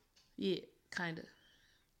house? Yeah, kind of.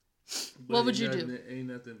 What would you do? Ain't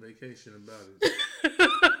nothing vacation about it.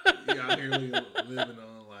 You out here living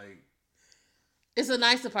on like... It's a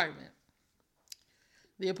nice apartment.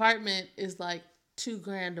 The apartment is like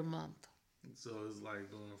 $2,000 a month. So it's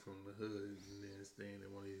like going from the hood and then staying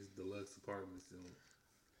in one of these deluxe apartments in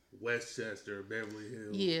Westchester, Beverly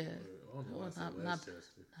Hills. Yeah. I don't know why I said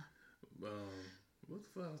Westchester. What the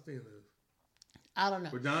fuck I was thinking of? I don't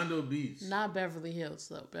know. Redondo Beach. Not Beverly Hills,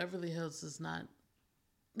 though. Beverly Hills is not.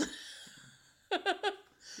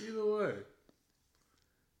 Either way.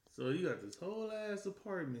 So you got this whole ass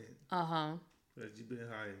apartment. Uh-huh. That you've been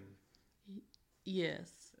hiding.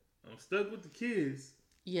 Yes. I'm stuck with the kids.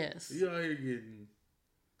 Yes. So you out here getting...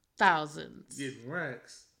 thousands. Getting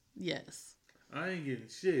racks. Yes. I ain't getting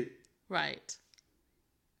shit. Right.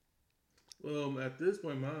 Well, at this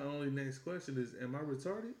point, my only next question is, am I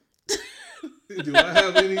retarded? Do I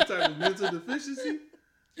have any type of mental deficiency?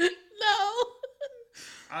 No.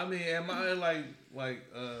 I mean, am I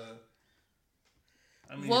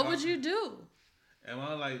what would you do? Am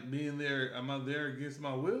I like being there? Am I there against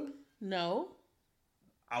my will? No.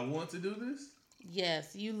 I want to do this.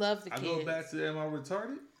 Yes, you love the kids. I go back to am I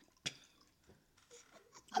retarded?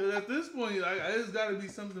 Because at this point, there's got to be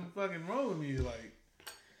something fucking wrong with me. Like,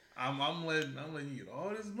 I'm letting you get all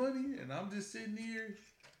this money, and I'm just sitting here.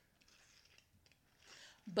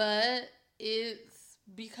 But it's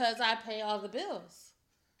because I pay all the bills.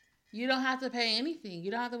 You don't have to pay anything.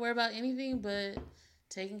 You don't have to worry about anything but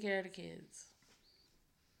taking care of the kids.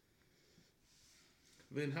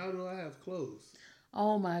 Then how do I have clothes?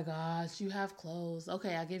 Oh my gosh, you have clothes.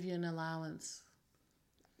 Okay, I'll give you an allowance.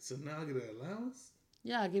 So now I get an allowance?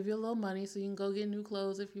 Yeah, I'll give you a little money so you can go get new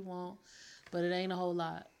clothes if you want. But it ain't a whole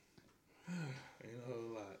lot. Ain't a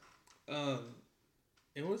whole lot.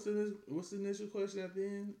 And what's the initial question at the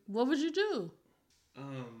end? What would you do?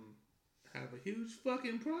 Have a huge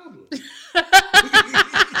fucking problem.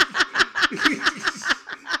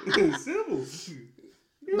 Simple.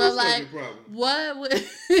 But like, what would...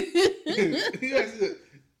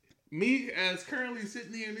 Me as currently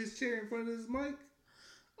sitting here in this chair in front of this mic.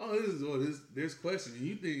 There's questions.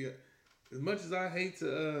 You think as much as I hate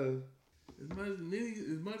to as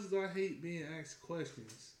much as I hate being asked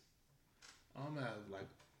questions, I'm gonna have like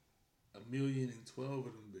 1,012,000 of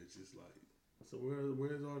them bitches. Like, so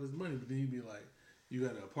where's all this money? But then you be like, you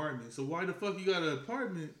got an apartment. So why the fuck you got an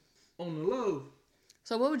apartment on the low?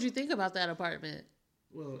 So what would you think about that apartment?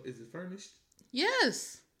 Well, is it furnished?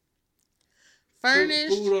 Yes.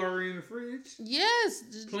 Furnished. Food already in the fridge? Yes.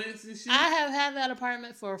 Plants and shit? I have had that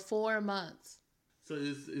apartment for 4 months. So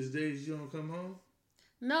it's days you don't come home?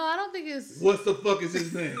 No, I don't think it's... What the fuck is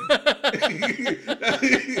his name? That's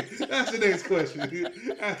the next question.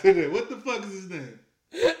 After that, what the fuck is his name?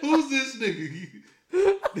 Who's this nigga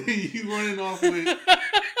you running off with?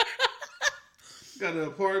 Got an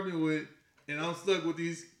apartment with, and I'm stuck with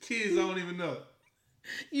these kids I don't even know.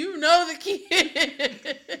 You know the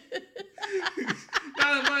kid.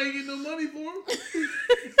 Now I ain't getting no money for him.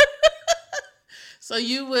 So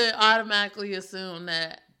you would automatically assume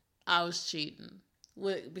that I was cheating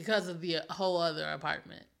because of the whole other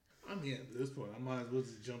apartment. I mean, at this point, I might as well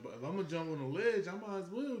just jump. If I'm gonna jump on a ledge, I might as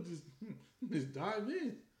well just dive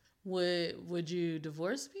in. Would you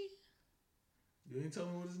divorce me? You ain't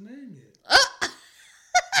telling me what his name yet.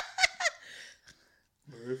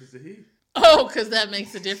 Or if it's a he. Oh, because that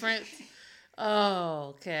makes a difference?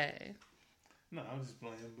 Oh, okay. No, I'm just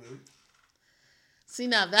playing, but... See,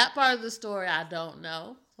 now that part of the story, I don't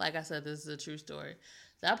know. Like I said, this is a true story.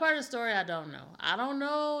 That part of the story, I don't know. I don't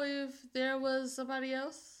know if there was somebody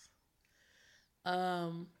else.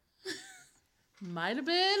 Might have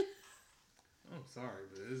been. I'm sorry,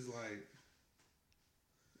 but it's like...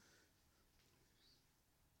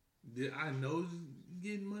 Did I know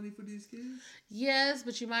getting money for these kids? Yes,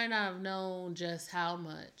 but you might not have known just how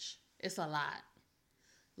much. It's a lot.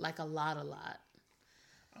 Like a lot.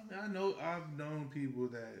 I mean, I've known people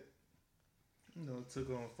that, took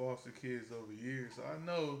on foster kids over years. So I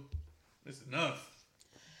know it's enough.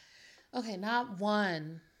 Okay, not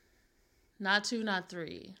 1, not 2, not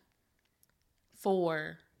 3,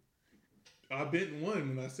 4. I've been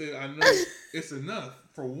 1 when I said I know it's enough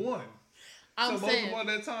for 1. I'm so saying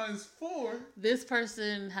multiply that times 4. This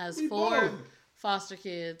person has 4 balling. foster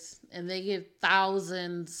kids, and they give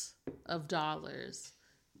thousands of dollars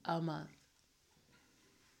a month.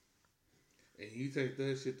 And you take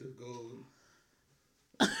that shit to go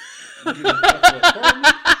get a fucking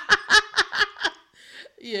apartment?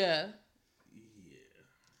 Yeah.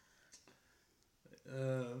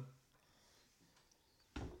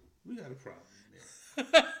 We got a problem, man.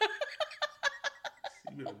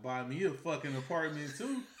 You better buy me a fucking apartment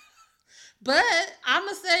too. But I'm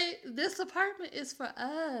going to say this apartment is for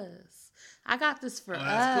us. I got this for us.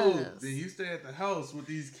 That's cool. Then you stay at the house with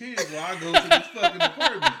these kids while I go to this fucking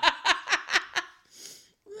apartment.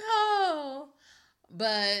 No.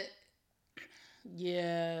 But,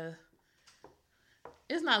 yeah.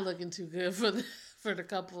 It's not looking too good for the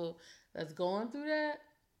couple that's going through that.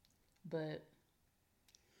 But.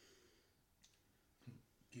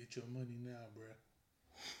 Get your money now, bruh.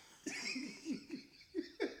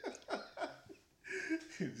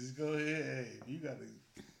 Just go ahead. Hey, if you got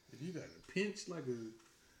a pinch like a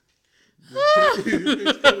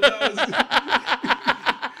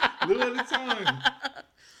little at a time.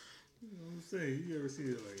 You know what I'm saying? You ever see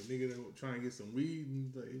like a nigga that trying to get some weed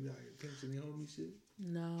and like you got your pinch and the homie shit?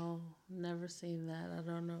 No, never seen that. I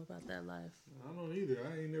don't know about that life. I don't either. I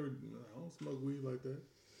don't smoke weed like that.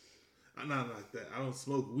 I'm not like that. I don't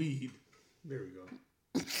smoke weed. There we go.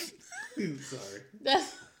 Sorry.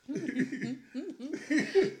 That's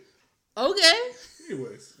okay.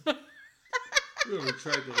 Anyways, we're gonna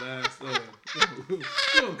retract the last. We're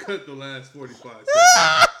gonna cut the last 45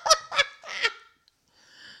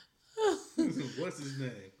 seconds. What's his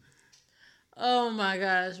name? Oh my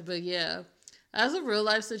gosh, but yeah, that's a real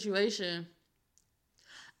life situation.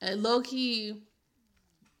 And low key,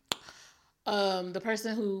 the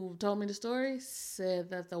person who told me the story said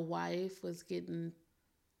that the wife was getting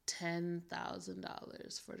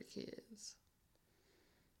 $10,000 for the kids.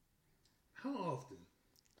 How often?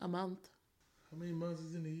 A month. How many months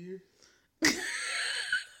is in a year?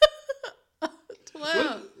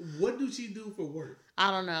 12. What do she do for work?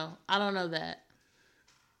 I don't know that.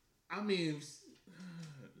 I mean,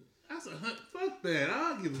 that's fuck that. I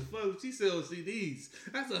don't give a fuck if she sells CDs.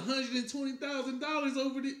 That's $120,000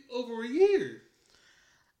 over a year.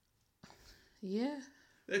 Yeah.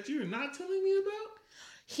 That you're not telling me about?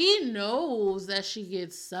 He knows that she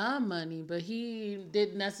gets some money, but he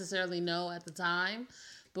didn't necessarily know at the time,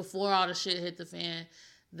 before all the shit hit the fan,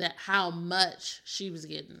 that how much she was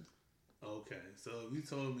getting. Okay, so if you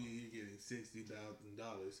told me you're getting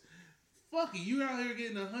 $60,000, fuck it, you out here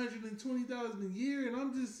getting $120,000 a year,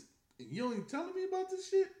 and you ain't telling me about this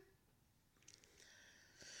shit?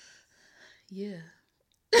 Yeah.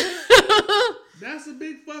 That's a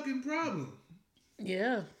big fucking problem.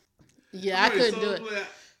 Yeah. Yeah, I couldn't do it.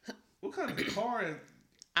 What kind of car?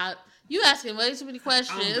 You asking way too many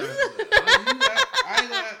questions.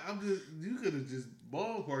 You could have just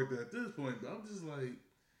ballparked at this point, but I'm just like,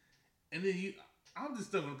 and then I'm just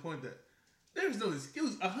stuck on the point that there's no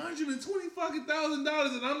excuse. $120,000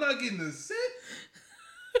 and I'm not getting a cent.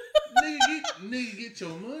 nigga, get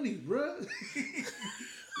your money, bruh.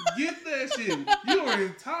 Get that shit. You are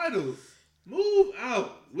entitled. Move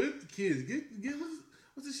out with the kids. Get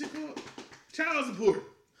what's this shit called? Child support.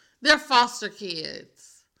 They're foster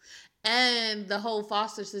kids. And the whole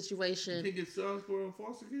foster situation. You can't get child support on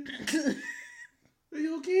foster kids? They're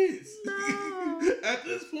your kids. No. At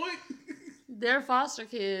this point. They're foster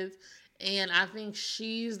kids. And I think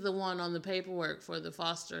she's the one on the paperwork for the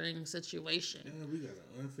fostering situation. Yeah, we got an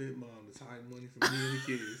unfit mom that's hiding money from me and the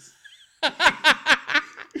kids. That's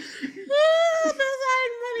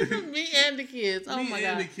hiding money from me and the kids. Oh my God. Me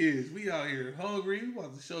and the kids. We out here hungry. We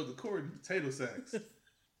about to show the court potato sacks.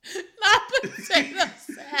 Not potato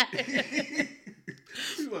sacks.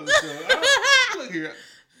 We about to show. Look here.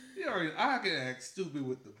 I can act stupid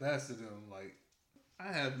with the best of them. Like,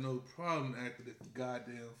 I have no problem acting a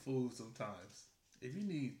goddamn fool sometimes. If you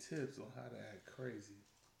need tips on how to act crazy,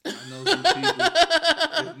 I know some people.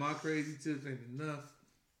 If my crazy tips ain't enough,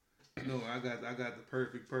 no, I got the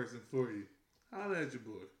perfect person for you. Holla at your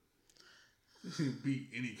boy. Beat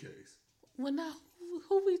any case. Well, now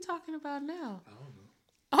who we talking about now? I don't know.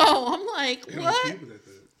 Oh, I'm like, they what? Don't keep it at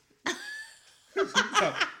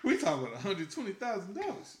that. we talking about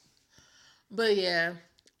 $120,000. But yeah,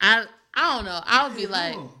 I don't know. I would be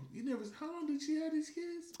like, how long did she have these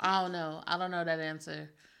kids? I don't know. I don't know that answer.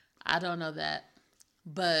 I don't know that.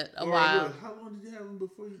 But a while. Look, how long did you have them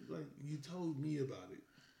before you told me about it?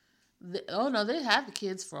 No, they had the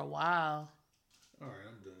kids for a while. All right,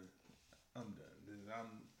 I'm done.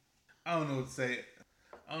 I don't know what to say.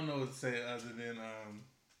 I don't know what to say other than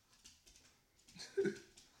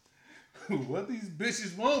what these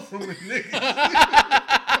bitches want from a nigga.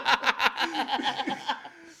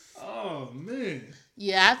 Oh man.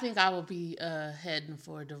 Yeah, I think I will be heading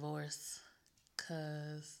for a divorce,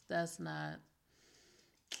 cause that's not.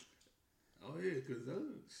 Oh yeah, cause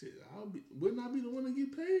shit, wouldn't I be the one to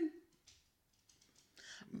get paid?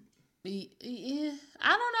 Yeah,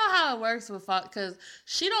 I don't know how it works with because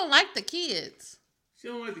she don't like the kids. She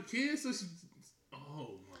don't like the kids, so she.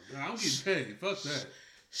 Oh my God, I'm getting paid. Fuck that.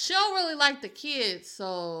 She don't really like the kids,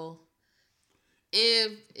 so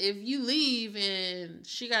if you leave and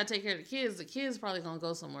she gotta take care of the kids probably gonna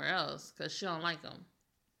go somewhere else because she don't like them.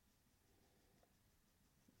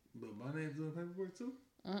 But my name's doing paperwork too.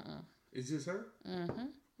 It's just her.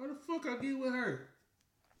 Why the fuck I get with her?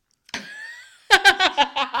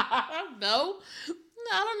 No,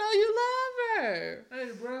 I don't know. You love her.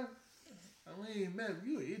 Hey, bro. We ain't met.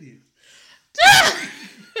 You an idiot.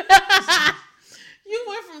 You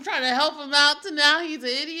went from trying to help him out to now he's an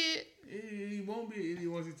idiot. He won't be an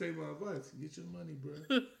idiot once you take my advice. Get your money, bro.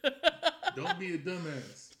 Don't be a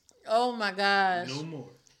dumbass. Oh my gosh. No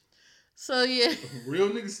more. So yeah. Real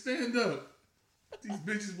niggas stand up. These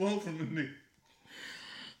bitches want from a nigga.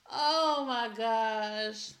 Oh my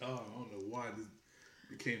gosh. Oh, I don't know why this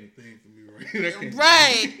became a thing for me right.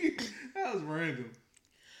 Right. That was random.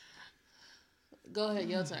 Go ahead,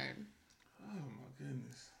 your turn. Oh my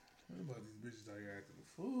goodness. What about these bitches out here acting a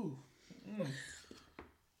fool?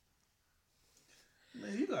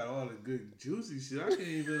 Man, you got all the good juicy shit. I can't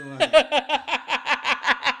even like.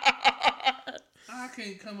 I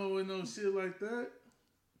can't come up with no shit like that.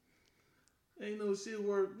 Ain't no shit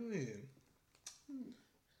worth man.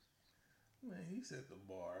 Man, he set the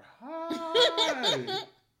bar high. I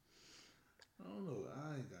don't know.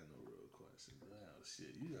 I ain't got no real questions. Oh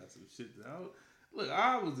shit, you got some shit out. Look,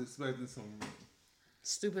 I was expecting some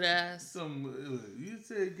stupid ass. You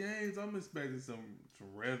said games. I'm expecting some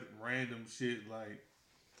random shit like,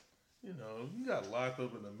 you know, you got locked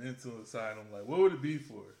up in a mental asylum. Like, what would it be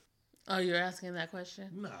for? Oh, you're asking that question?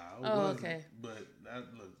 Nah. Okay. But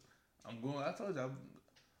look, I'm going. I told you.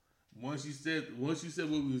 Once you said what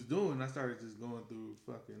we was doing, I started just going through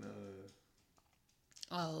fucking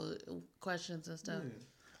questions and stuff. Yeah.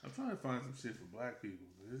 I'm trying to find some shit for black people.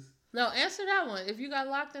 No, answer that one. If you got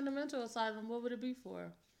locked in a mental asylum, what would it be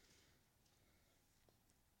for?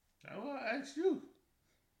 Well, I asked you.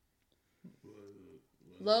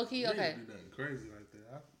 Low key, okay. Do nothing crazy like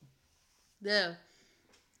that. Yeah,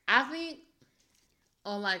 I think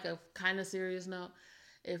on like a kind of serious note,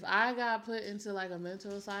 if I got put into like a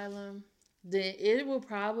mental asylum, then it would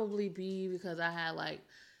probably be because I had like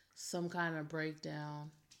some kind of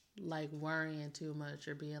breakdown, like worrying too much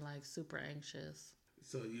or being like super anxious.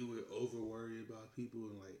 So you would over worry about people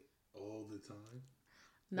like all the time?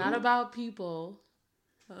 Not about people,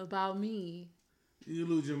 about me. You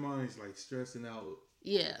lose your mind like stressing out.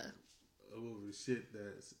 Yeah. Over shit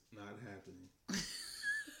that's not happening.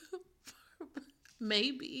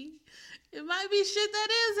 Maybe. It might be shit that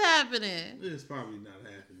is happening. It's probably not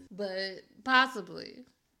happening. But possibly.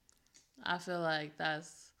 I feel like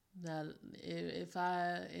that's that. If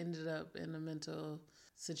I ended up in a mental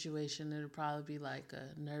situation, it would probably be like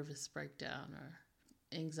a nervous breakdown or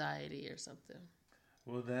anxiety or something.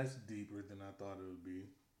 Well, that's deeper than I thought it would be.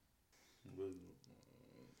 But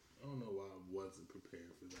I don't know why I wasn't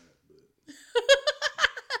prepared for that, but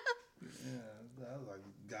yeah, that was like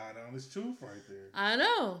God honest truth right there. I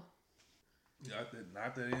know.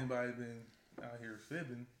 Not that anybody been out here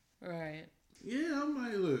fibbing. Right. Yeah, I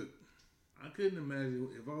might look. I couldn't imagine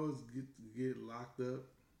if I was get locked up,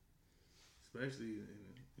 especially in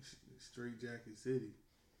Straight Jacket City.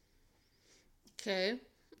 Okay.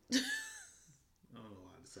 I don't know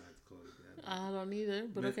why I decided to call it that. I don't either,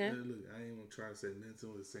 but okay. Look, I ain't gonna try to say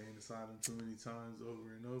mental insane asylum too many times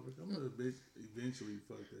over and over. I'm gonna eventually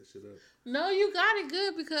fuck that shit up. No, you got it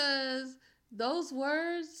good because those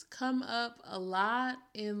words come up a lot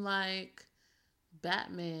in like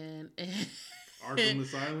Batman and Arkham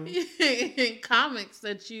Asylum in comics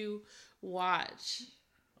that you watch.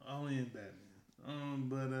 Only in Batman.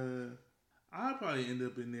 But I'd probably end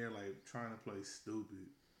up in there like trying to play stupid.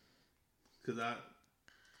 Cause I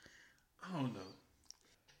don't know.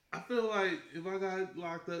 I feel like if I got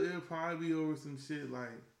locked up, it'd probably be over some shit like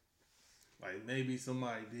maybe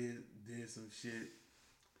somebody did some shit.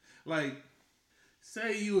 Like,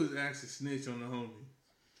 say you was actually snitch on the homie.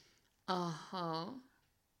 Uh-huh.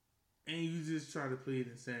 And you just try to plead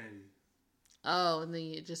insanity. Oh, and then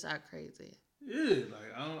you just act crazy. Yeah,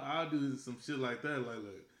 like I'll do some shit like that. Like,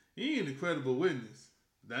 look, he ain't a credible witness.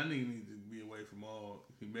 That nigga needs to be away from all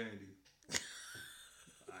humanity.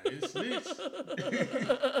 I ain't snitch.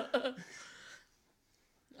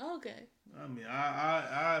 Okay. I mean,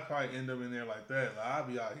 I probably end up in there like that. Like, I'll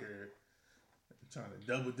be out here trying to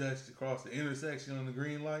double dutch across the intersection on the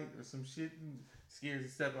green light or some shit, and scared to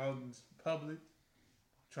step out in public.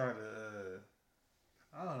 Try to,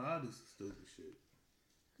 I don't know, I'll do some stupid shit.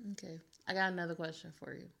 Okay. I got another question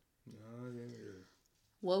for you. Oh, yeah.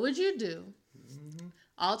 What would you do? Mm-hmm.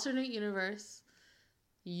 Alternate universe,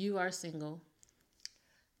 you are single,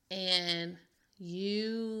 and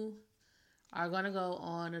you are going to go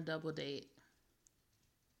on a double date,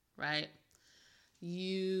 right?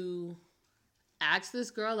 You asked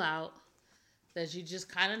this girl out that you just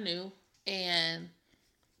kind of knew, and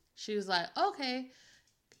she was like, okay,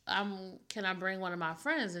 can I bring one of my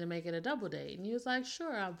friends and make it a double date? And you was like,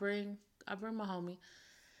 sure, I'll bring my homie.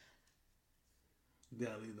 You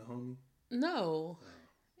gotta leave the homie? No. Oh.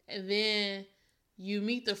 And then you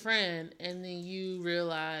meet the friend, and then you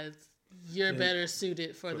realize you're better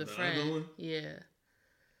suited for the friend. Other one? Yeah.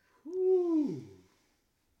 Ooh.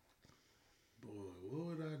 Boy, what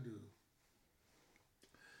would I do?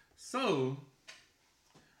 So,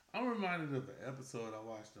 I'm reminded of an episode I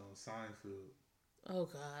watched on Seinfeld. Oh,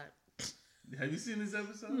 God. Have you seen this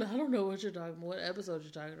episode? No, I don't know what you're talking about. What episode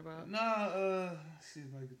you're talking about? Nah, see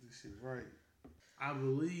if I get this shit right. I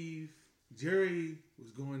believe Jerry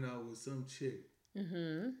was going out with some chick.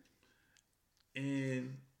 Mm-hmm.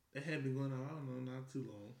 And it had been going on, I don't know, not too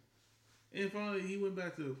long. And finally, he went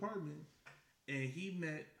back to the apartment and he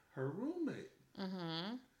met her roommate.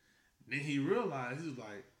 Mm-hmm. Then he realized, he was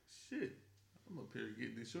like, shit, I'm up here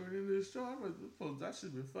getting this short end of this show. I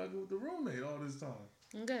should have been fucking with the roommate all this time.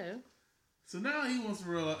 Okay. So now he wants to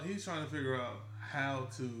realize, he's trying to figure out how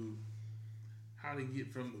to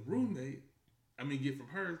get from the roommate, get from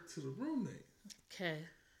her to the roommate. Okay.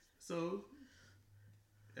 So,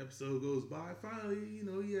 episode goes by. Finally,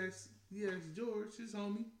 he asks George, his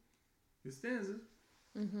homie, Costanza.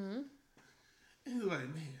 Mm-hmm. And he's like,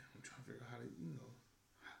 man, I'm trying to figure out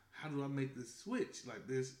how do I make this switch? Like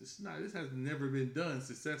this has never been done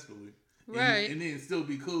successfully. Right. And then still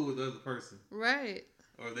be cool with the other person. Right.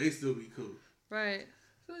 Or they still be cool. Right.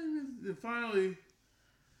 So then finally,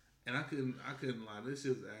 and I couldn't lie, this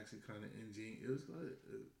shit was actually kind of ingenious. It was like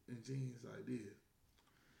an ingenious idea.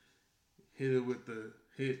 Hit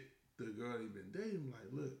the girl he been dating,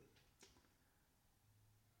 like, look,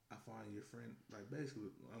 I find your friend, like,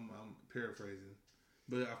 basically, I'm paraphrasing,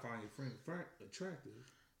 but I find your friend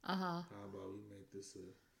attractive. Uh-huh. How about we make this a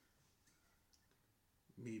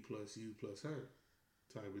me plus you plus her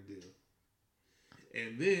type of deal?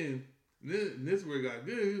 And then this is where it got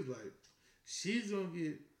good. He was like, she's gonna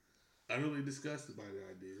get utterly disgusted by the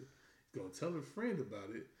idea. Gonna tell her friend about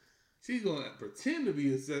it. She's gonna pretend to be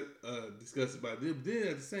disgusted by it, but then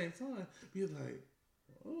at the same time be like,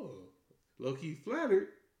 oh, low key flattered.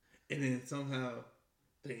 And then somehow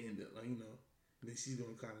they end up, then she's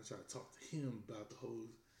gonna kind of try to talk to him about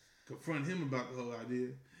confront him about the whole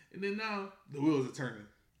idea. And then now the wheels are turning.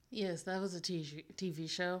 Yes, that was a TV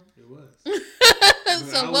show. It was.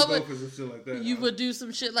 So I what would go for some shit like that. You would do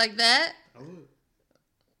some shit like that? I would.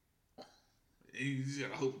 And you just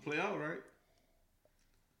gotta hope it play out, right?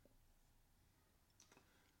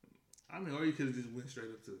 Or you could have just went straight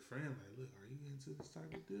up to the friend, like, look, are you into this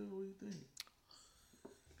type of deal? What do you think?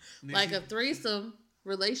 Like a threesome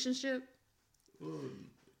relationship? Well,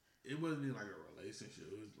 it wasn't even like a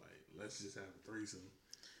relationship. It was like, let's just have a threesome.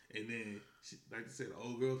 And then, like I said, the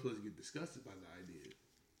old girl was supposed to get disgusted by the idea.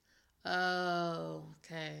 Oh,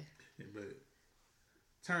 okay. But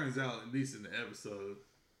turns out, at least in the episode,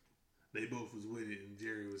 they both was with it and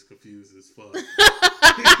Jerry was confused as fuck.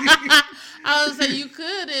 I was saying you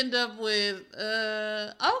could end up with,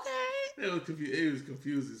 okay. It was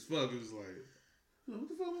confused as fuck. It was like, what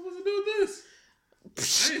the fuck am I supposed to do with this?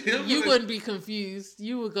 You wouldn't be confused.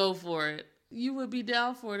 You would go for it. You would be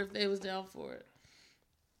down for it if they was down for it.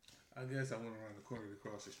 I guess I went around the corner to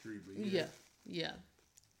cross the street, but yeah.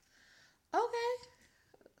 Okay.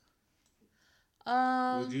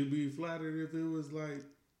 Would you be flattered if it was like?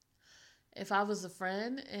 If I was a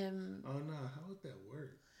friend and. Oh no! How would that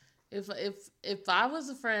work? If I was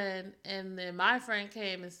a friend and then my friend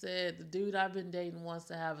came and said the dude I've been dating wants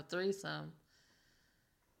to have a threesome,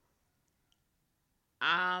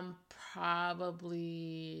 I'm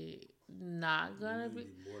probably not gonna be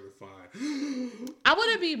mortified. I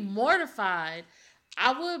wouldn't be mortified.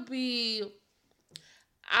 I would be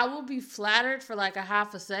flattered for like a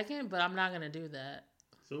half a second, but I'm not gonna do that.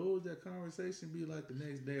 So what would that conversation be like the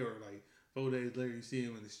next day, or like 4 days later? You see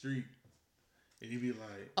him in the street, and you be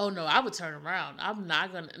like, "Oh no, I would turn around. I'm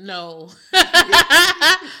not gonna. No,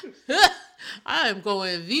 I am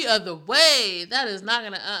going the other way. That is not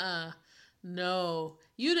gonna. No,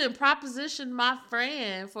 you didn't proposition my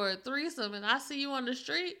friend for a threesome, and I see you on the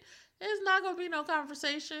street. It's not gonna be no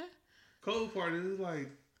conversation." Cold part is like,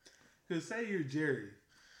 cause say you're Jerry,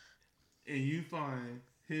 and you find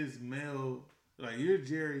his male, like you're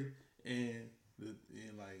Jerry, and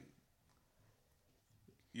like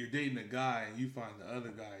you're dating a guy, and you find the other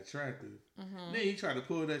guy attractive. Mm-hmm. Then you try to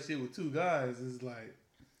pull that shit with two guys. It's like,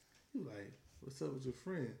 you like, what's up with your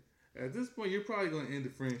friend? At this point, you're probably gonna end the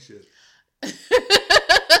friendship. It's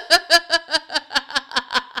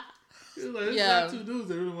not two dudes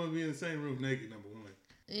that really want to be in the same room naked. Number one.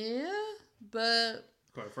 Yeah, but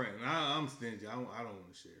quite frankly, I'm stingy. I don't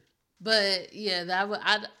want to share. But yeah, that would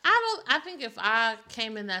I think if I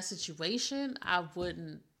came in that situation, I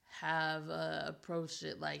wouldn't have approached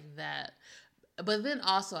it like that. But then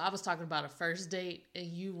also, I was talking about a first date, and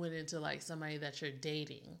you went into like somebody that you're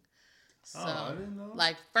dating. So, I didn't know.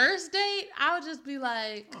 Like first date, I would just be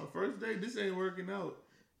like, "Oh, first date, this ain't working out."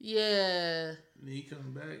 Yeah. And he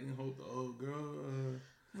come back and hope the old girl.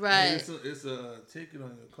 Right. It's a ticket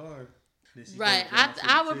on your car. Right.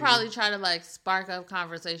 I would probably try to like spark up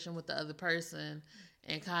conversation with the other person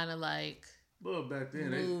and kind of like back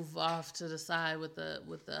then move off to the side with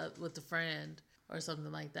the friend or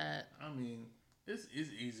something like that. I mean, it's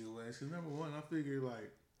easy ways because number one, I figure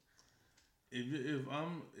like if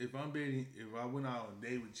I'm dating, if I went out on a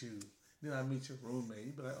date with you, then I meet your roommate,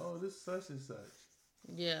 you'd be like, oh, this is such and such.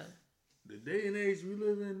 Yeah. The day and age we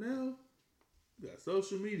live in now, you got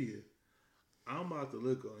social media. I'm about to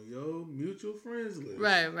look on your mutual friends list.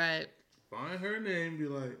 Right. Find her name, be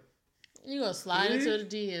like, you gonna slide into the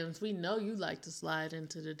DMs. We know you like to slide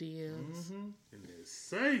into the DMs. Mm-hmm. And it's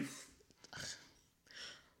safe.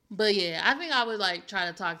 But yeah, I think I would like try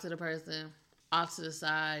to talk to the person off to the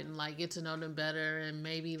side and like get to know them better and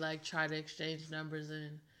maybe like try to exchange numbers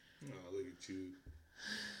and. Oh, look at you.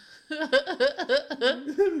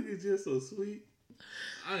 Look at you, so sweet.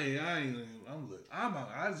 I just want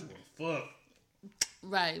to fuck.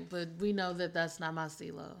 Right, but we know that that's not my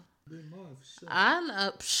CeeLo. Sure. I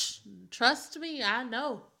know. Trust me, I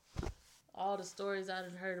know all the stories I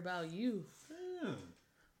done heard about you. Damn.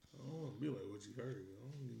 I don't want to be like what you heard. I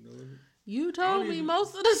don't even know it. You told me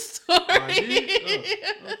most of the story. I did?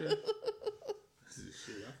 Oh, okay.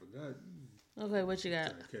 Shit, I forgot. Okay, what you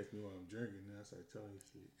got? Trying to catch me while I'm drinking. Now I start telling you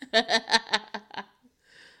shit.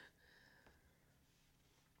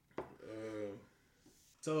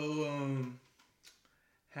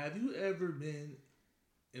 Have you ever been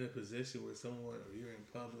in a position where someone, or you're in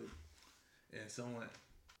public, and someone,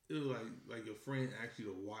 it was like your friend asked you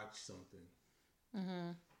to watch something,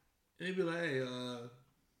 and they'd be like, "Hey,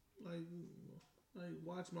 like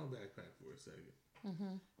watch my backpack for a second."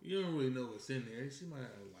 You don't really know what's in there. She might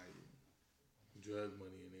have like drug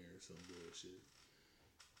money in there or some bullshit.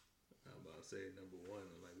 I'm about to say number one,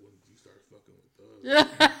 like when did you start fucking with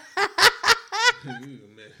thugs? You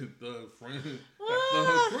met thug friends.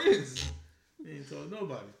 You ain't told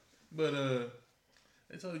nobody. But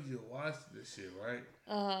they told you to watch this shit, right?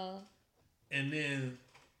 And then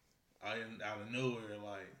out of nowhere,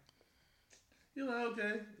 like you're like,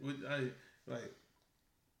 okay,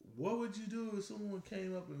 what would you do if someone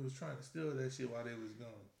came up and was trying to steal that shit while they was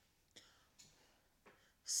gone?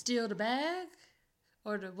 Steal the bag?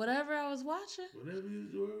 Or the whatever I was watching? Whatever you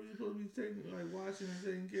supposed to be taking, like watching and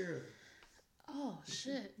taking care of. Oh,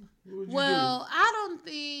 shit. What would you do? I don't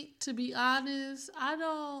think, to be honest, I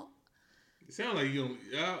don't. It sounds like you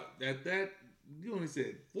only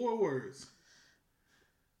said 4 words.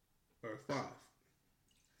 Or 5.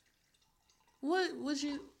 What would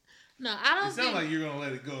you... No, I don't think... It sounds like you're going to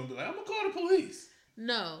let it go and be like, I'm going to call the police.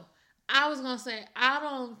 No. I was going to say, I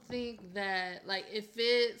don't think that, like, if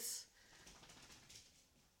it's...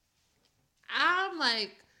 I'm,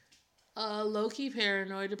 like, low-key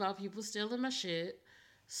paranoid about people stealing my shit.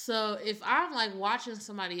 So, if I'm, like, watching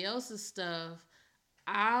somebody else's stuff,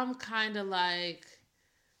 I'm kind of, like,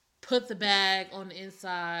 put the bag on the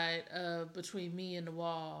inside between me and the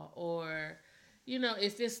wall. Or, you know,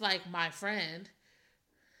 if it's, like, my friend,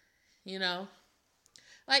 you know.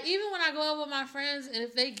 Like, even when I go out with my friends, and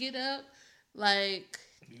if they get up, like...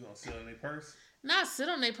 You gonna sit on their purse? Not sit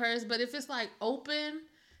on their purse, but if it's, like, open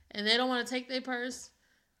and they don't want to take their purse,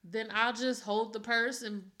 then I'll just hold the purse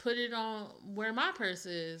and put it on where my purse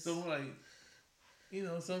is. So, like, you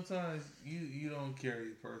know, sometimes you don't carry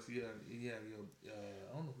your purse. You have your,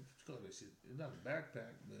 I don't know what you call that shit. It's not a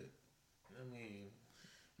backpack, but, I mean,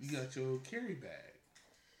 you got your carry bag.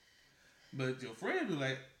 But your friend be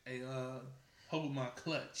like, hey, hold my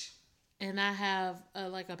clutch. And I have,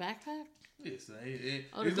 like, a backpack? Yes,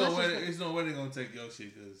 there's no way they're going to take your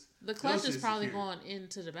shit, because the clutch is probably going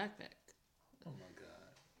into the backpack. Oh, my God.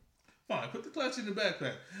 Fine, put the clutch in the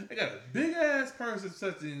backpack. I got a big-ass purse that's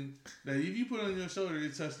touching, that if you put it on your shoulder,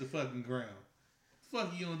 it touch the fucking ground. What the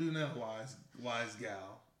fuck you going to do now, wise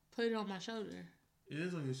gal? Put it on my shoulder. It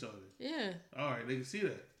is on your shoulder? Yeah. All right, they can see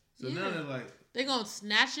that. So now they're like... They're going to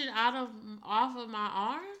snatch it off of my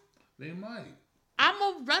arm? They might. I'm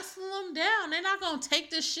going to wrestle them down. They're not going to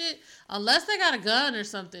take this shit unless they got a gun or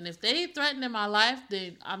something. If they threatening my life,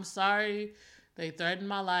 then I'm sorry. They threatened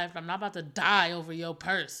my life. I'm not about to die over your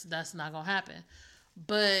purse. That's not going to happen.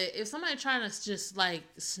 But if somebody trying to just, like,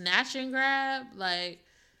 snatch and grab, like...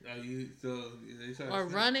 or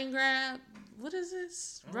run and grab. What is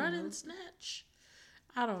this? Run and snatch?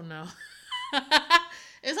 I don't know.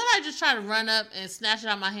 If somebody just try to run up and snatch it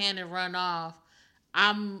out my hand and run off,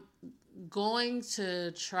 I'm going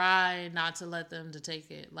to try not to let them to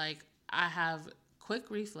take it. Like, I have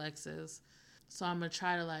quick reflexes, so I'm gonna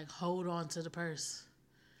try to, like, hold on to the purse.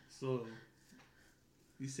 So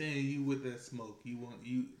you saying you with that smoke? You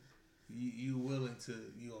willing to,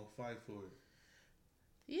 you gonna fight for it?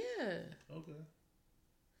 Yeah. Okay.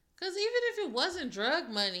 Cause even if it wasn't drug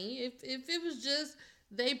money, if it was just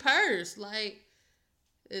they purse, like,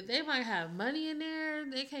 they might have money in there,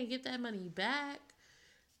 they can't get that money back.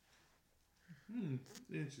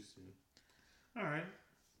 Interesting. All right.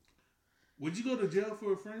 Would you go to jail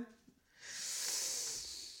for a friend?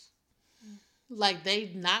 Like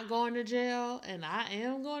they not going to jail and I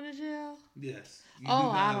am going to jail? Yes.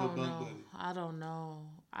 I don't know. I don't know.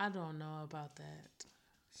 I don't know about that.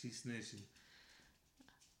 She's snitching.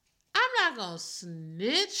 I'm not gonna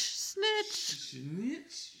snitch. Snitch.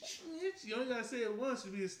 You only gotta say it once to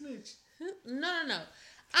be a snitch. No.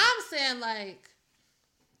 I'm saying like,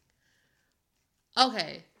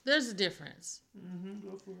 okay, there's a difference.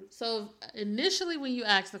 Go for it. So initially when you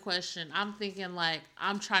ask the question, I'm thinking like,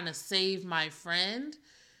 I'm trying to save my friend,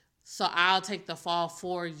 so I'll take the fall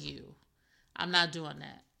for you. I'm not doing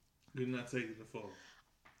that. You're not taking the fall?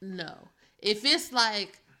 No. If it's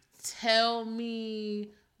like, tell me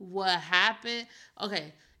what happened.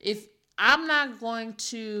 Okay, if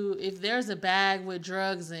there's a bag with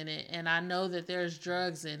drugs in it and I know that there's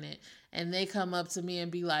drugs in it and they come up to me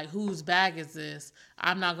and be like, whose bag is this?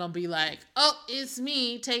 I'm not going to be like, oh, it's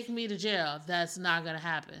me, take me to jail. That's not going to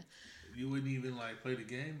happen. You wouldn't even like play the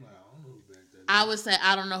game? Like, I don't know whose bag that is. I would say,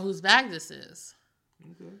 I don't know whose bag this is.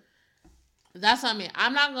 Okay. That's what I mean.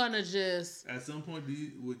 I'm not going to just... At some point,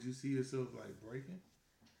 would you see yourself like breaking?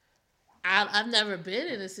 I've never been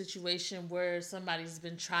in a situation where somebody's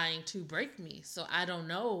been trying to break me, so I don't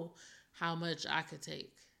know how much I could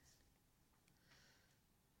take.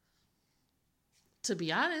 To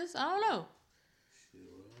be honest, I don't know. Shit,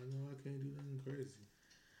 well, I know I can't do nothing crazy.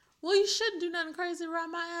 Well, you shouldn't do nothing crazy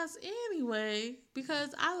around my ass anyway,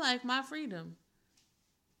 because I like my freedom.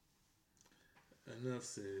 Enough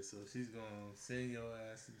said. So she's gonna send your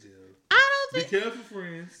ass to jail. I don't think... Be careful,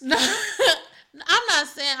 friends. No, I'm not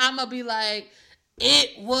saying I'm gonna be like,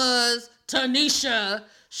 it was Tanisha.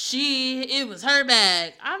 It was her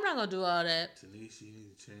bag. I'm not gonna do all that. Tanisha, you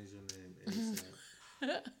need to change your name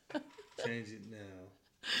ASAP. Change it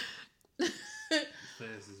now.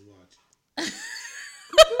 Fast is watching.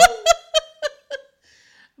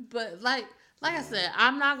 But like I said,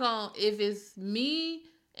 I'm not gonna, if it's me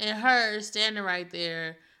and her standing right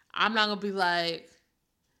there, I'm not gonna be like,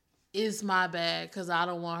 it's my bag because I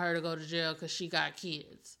don't want her to go to jail because she got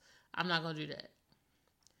kids. I'm not gonna do that.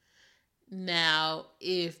 Now,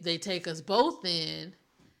 if they take us both in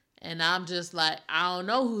and I'm just like, I don't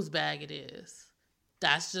know whose bag it is,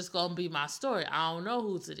 that's just gonna be my story. I don't know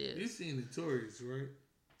whose it is. You seen Notorious, right?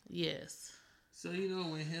 Yes. So you know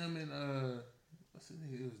when him and what's his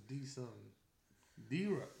name? It was D something.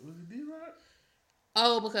 D-Rock. Was it D-Rock?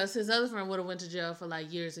 Oh, because his other friend would have went to jail for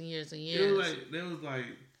like years and years and years. There was like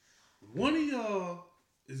one of y'all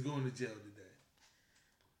is going to jail today.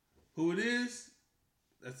 Who it is,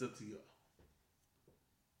 that's up to y'all.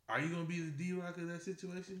 Are you gonna be the D-Rock of that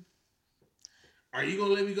situation? Are you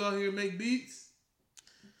gonna let me go out here and make beats?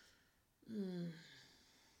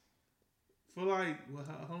 For like,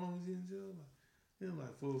 how long was he in jail? It was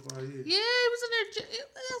like 4 or 5 years. Yeah, he was in there.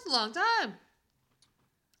 That's a long time.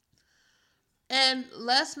 And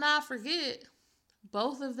let's not forget,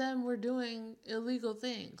 both of them were doing illegal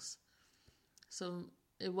things. So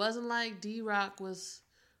it wasn't like D-Rock was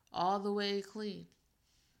all the way clean.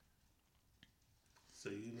 So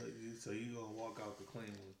you gonna walk out the clean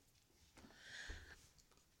one?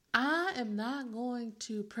 I am not going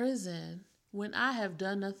to prison when I have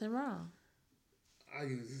done nothing wrong. I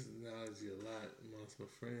use this analogy a lot amongst my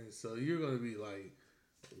friends. So you're gonna be like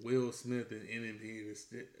Will Smith and enemy of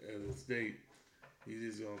the state. You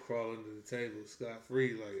just gonna crawl under the table scot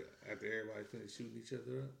free, like after everybody finished shooting each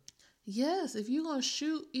other up. Yes, if you're gonna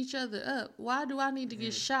shoot each other up, why do I need to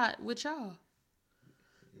get shot with y'all?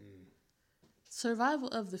 Survival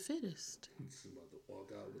of the fittest. He's about to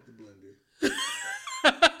walk out with the blender.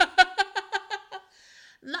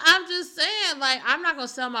 No, I'm just saying, like, I'm not gonna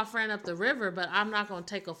sell my friend up the river, but I'm not gonna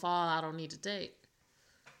take a fall I don't need to take.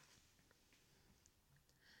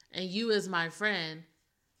 And you, as my friend,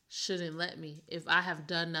 shouldn't let me if I have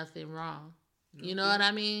done nothing wrong. You know what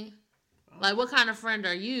I mean? Like, what kind of friend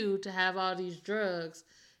are you to have all these drugs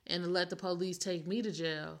and to let the police take me to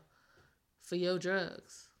jail for your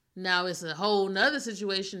drugs? Now, it's a whole nother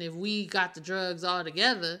situation if we got the drugs all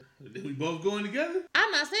together. Then we both going together?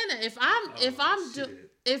 I'm not saying that. If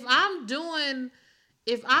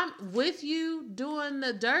I'm with you doing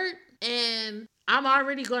the dirt and I'm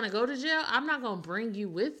already going to go to jail, I'm not going to bring you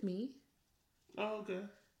with me. Oh, okay.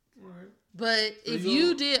 All right. But so if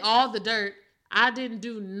you did all the dirt, I didn't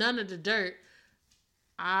do none of the dirt,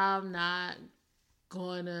 I'm not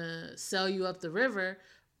going to sell you up the river,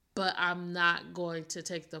 but I'm not going to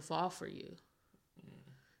take the fall for you.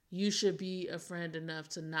 You should be a friend enough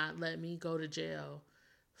to not let me go to jail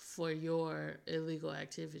for your illegal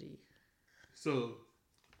activity. So,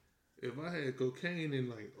 if I had cocaine and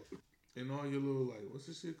like And all your little, like, what's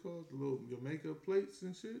this shit called? Your makeup plates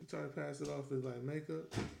and shit. You try to pass it off as like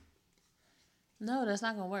makeup. No, that's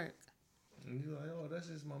not gonna work. And you're like, oh, that's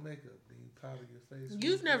just my makeup. Then you powder your face.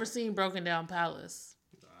 You've never seen Broken Down Palace.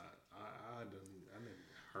 I never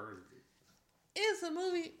heard of it. It's a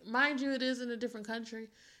movie, mind you, it is in a different country.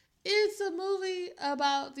 It's a movie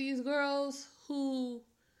about these girls who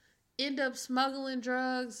end up smuggling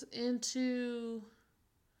drugs into,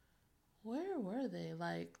 where were they?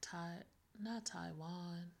 Like not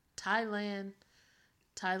Taiwan, Thailand,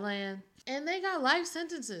 and they got life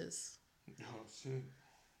sentences. Oh shit.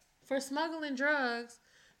 For smuggling drugs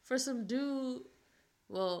for some dude.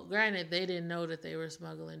 Well, granted, they didn't know that they were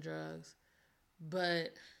smuggling drugs,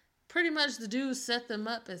 but pretty much the dude set them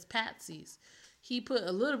up as patsies. He put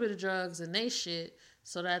a little bit of drugs in they shit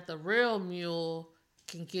so that the real mule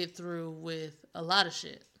can get through with a lot of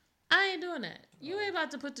shit. I ain't doing that. You ain't about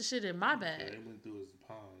to put the shit in my bag. Yeah, they went through his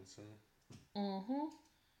pond, so. Mm-hmm.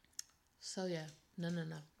 So, yeah. No.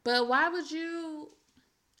 But why would you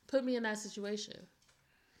put me in that situation?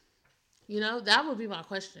 You know, that would be my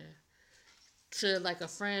question to like a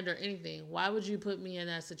friend or anything. Why would you put me in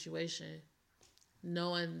that situation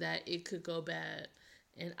knowing that it could go bad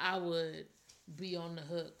and I would be on the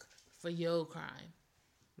hook for your crime?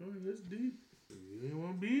 Oh, that's deep. You didn't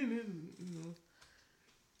want to be in it, you know.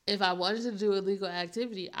 If I wanted to do illegal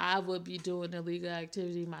activity, I would be doing illegal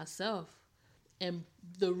activity myself. And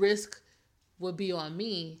the risk would be on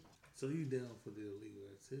me. So you down for the illegal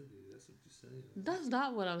activity? That's what you're saying. That's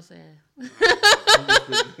not what I'm saying.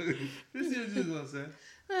 This is just what I'm saying.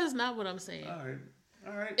 That's not what I'm saying.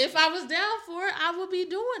 All right. If I was down for it, I would be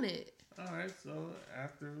doing it. All right. So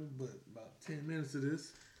after about 10 minutes of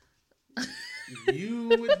this, you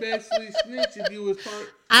would basically snitch if you was part.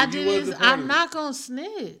 I'm not gonna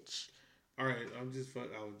snitch. All right. I was just fucking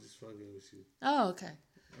with you. Oh, okay.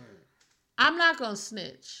 All right. I'm not gonna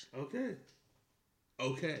snitch.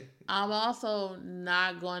 Okay. I'm also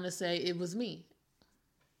not going to say it was me.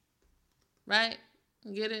 Right?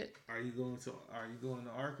 Get it? Are you going to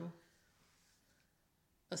Arkham?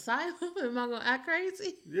 Asylum? Am I gonna act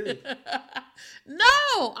crazy? Yeah.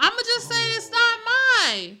 No, I'ma just say it's not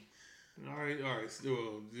mine. All right.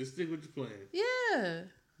 So just stick with your plan. Yeah.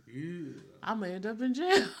 I'ma end up in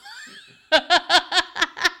jail.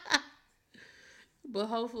 But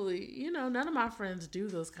hopefully, none of my friends do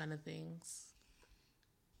those kind of things.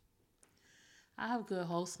 I have good,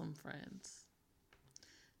 wholesome friends.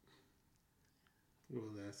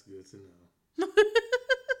 Well, that's good to know.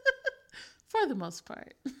 For the most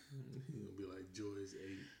part. You're going to be like Joy's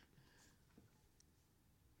 8.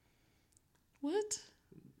 What?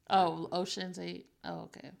 Oh, Ocean's 8. Oh,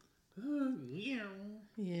 okay.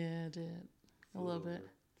 Yeah, I did. A little bit.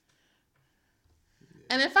 Yeah.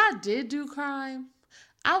 And if I did do crime,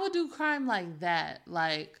 I would do crime like that.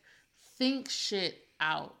 Like, think shit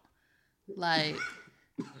out. Like,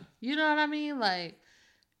 you know what I mean? Like,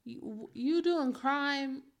 you doing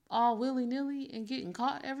crime all willy-nilly and getting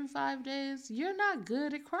caught every 5 days, you're not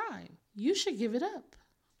good at crime. You should give it up.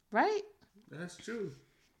 Right? That's true.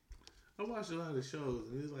 I watch a lot of shows,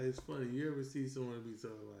 and it's funny. You ever see someone be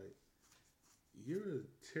talking like, you're a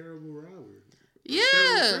terrible robber. Yeah.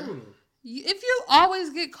 Terrible criminal. If you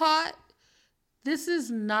always get caught, this is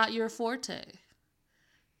not your forte.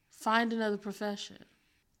 Find another profession.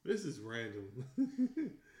 This is random.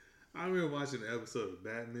 I remember watching an episode of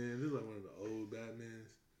Batman. This is like one of the old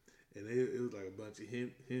Batmans. And it was like a bunch of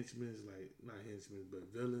henchmen, like, not henchmen,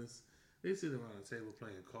 but villains. They sit around a table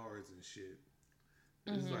playing cards and shit.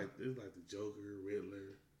 It's like the Joker,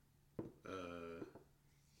 Riddler,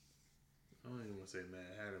 I don't even want to say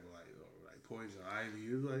Mad Hatter, but like Poison Ivy.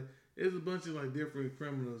 It was a bunch of like different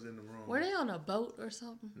criminals in the room. Were they on a boat or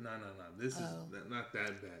something? No. This is not that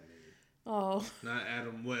Batman. Oh. Not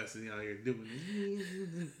Adam West and out here doing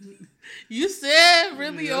it. You said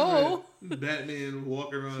really old. Like Batman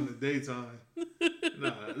walking around in the daytime.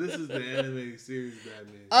 Nah, this is the animated series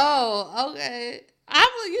Batman. Oh, okay.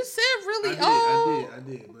 You said really old. I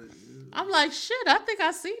did. But I'm like, shit, I think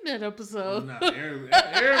I seen that episode. Nah, everybody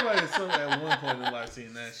at one point in their life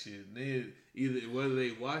seen that shit. They either whether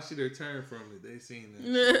they watched it or turned from it, they seen that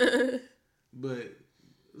shit. But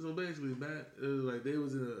so basically, it was like they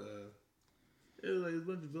was in it was like a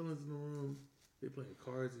bunch of villains in the room. They playing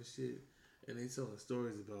cards and shit, and they telling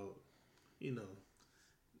stories about,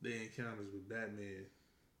 their encounters with Batman.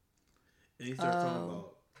 And he started talking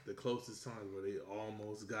about the closest times where they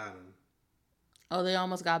almost got him. Oh, they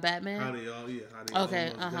almost got Batman? How they almost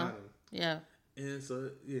got him. Yeah. And so,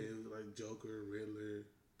 it was like Joker, Riddler,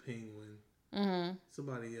 Penguin,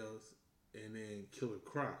 somebody else, and then Killer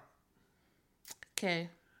Croc. Okay.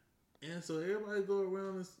 And so everybody go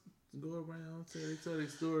around, they tell their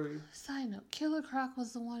story. Side note, Killer Croc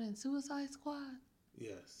was the one in Suicide Squad?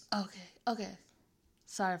 Yes. Okay.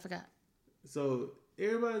 Sorry, I forgot. So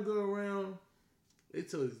everybody go around, they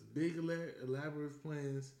tell these big elaborate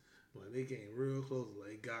plans. Like they came real close,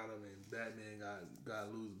 like got him, and Batman got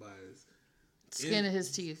loose by his skin of his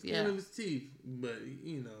teeth. Skin of his teeth, but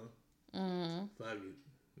you know, fuck it,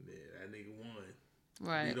 yeah, that nigga won.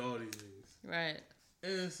 Right. Beat all these niggas. Right.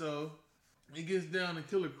 And so it gets down to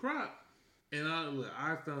Killer Croc, and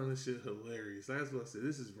I found this shit hilarious. That's what I said.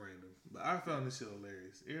 This is random, but I found this shit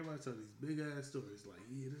hilarious. Everybody tell these big ass stories, like,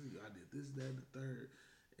 yeah, I did this, that, and the third,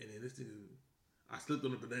 and then this thing, I slipped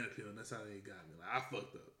on a banana peel, and that's how they got me. Like I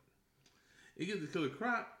fucked up. It gets to Killer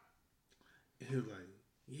Croc, and he was like,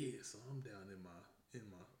 "Yeah, so I'm down in my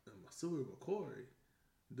sewer with Corey,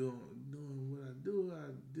 doing what I do.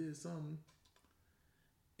 I did something,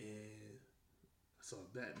 and I saw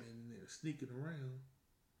Batman in there sneaking around,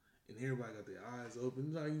 and everybody got their eyes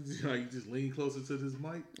open. Like you just lean closer to this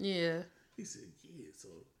mic. Yeah. He said, "Yeah, so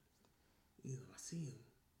I see him,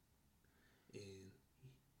 and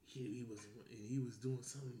he was doing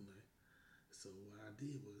something like." So what I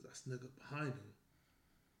did was I snuck up behind him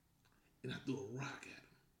and I threw a rock at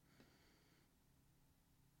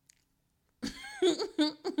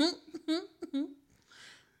him.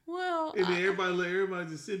 Well, and then everybody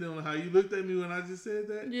just sit there on how you looked at me when I just said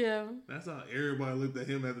that. Yeah. That's how everybody looked at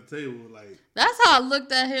him at the table. Like that's how I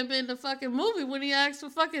looked at him in the fucking movie when he asked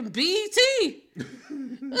for fucking BET.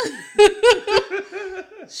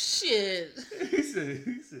 Shit. He said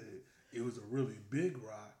it was a really big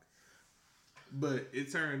rock. But it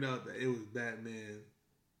turned out that it was Batman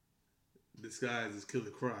disguised as Killer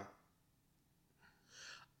Croc.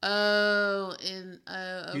 Oh, and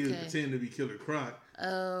okay. He was pretending to be Killer Croc.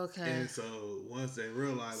 Oh, okay. And so once they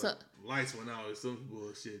realized lights went out or some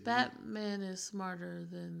bullshit. Batman is smarter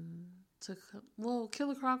than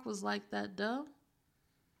Killer Croc was like that dumb.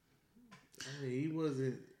 I mean,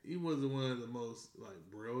 he wasn't one of the most like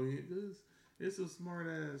brilliant, because there's some smart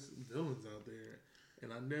ass villains out there.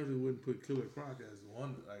 And I definitely wouldn't put Killer Croc as one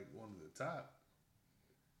of the top.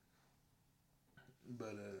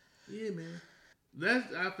 But yeah, man,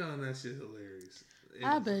 I found that shit hilarious.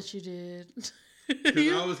 I bet you did.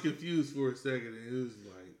 Because I was confused for a second, and it was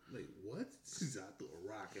like what? I threw a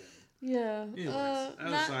rock at him. Yeah. Anyways, I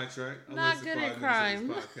was sidetracked. Not good at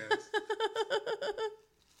crime.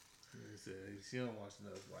 She don't watch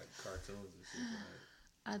enough like cartoons and shit.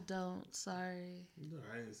 Like, I don't. Sorry. No,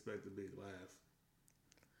 I didn't expect a big laugh.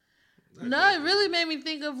 No, it really made me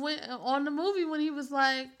think of on the movie when he was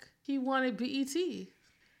like, he wanted BET.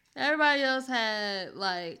 Everybody else had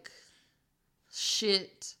like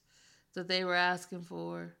shit that they were asking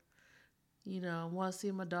for. I want to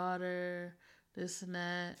see my daughter, this and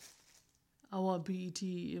that. I want BET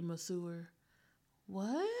in my sewer.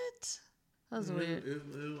 What? That's weird. It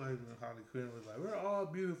was like when Harley Quinn was like, we're all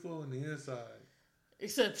beautiful on the inside.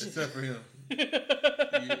 Except for him. You're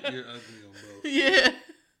ugly on both. Yeah.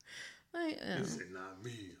 He said, not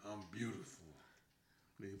me. I'm beautiful.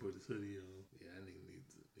 Then he put his hoodie on. Yeah, that nigga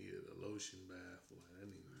needed a lotion bath. Like, that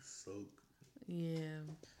nigga was soaked. Yeah.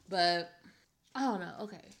 But, I don't know.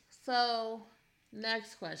 Okay. So,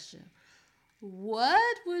 next question.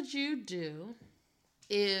 What would you do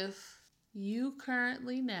if you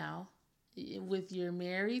currently now, with your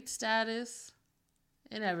married status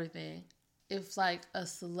and everything, if like a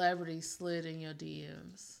celebrity slid in your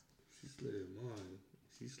DMs? She slid in mine.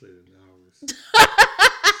 She slid in ours.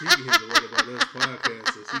 She can hit the What About Us podcast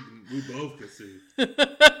so we both can see.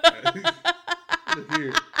 Look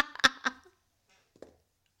here.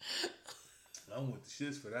 I'm with the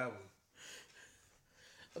shits for that one.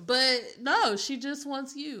 But no, she just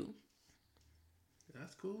wants you.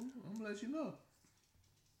 That's cool. I'm gonna let you know.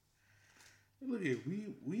 Look here,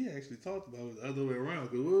 we actually talked about it the other way around.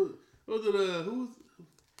 Cause who was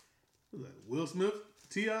that? Will Smith?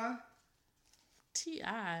 T.I.?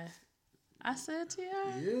 T.I. I said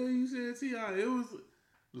T.I.? Yeah, you said T.I. It was.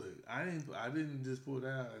 Look, I didn't just pull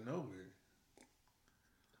that out of nowhere.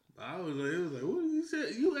 It was like, what you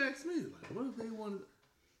said? You asked me, like, what if they wanted?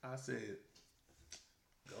 I said,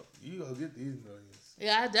 you go get these millions.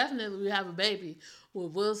 Yeah, I definitely would have a baby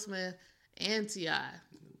with Will Smith and T.I.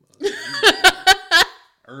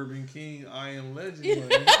 Urban King, I Am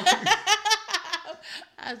Legend.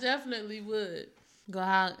 I definitely would go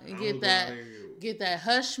out and get that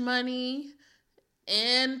hush money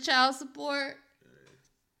and child support.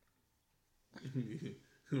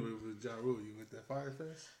 With Ja Rule, you with that Fire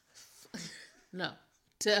Fest? No,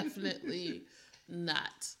 definitely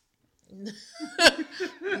not.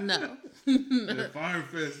 No. That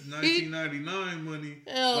Firefest 1999 money.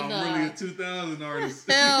 Hell I'm no. really a 2000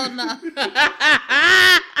 artist. Hell no.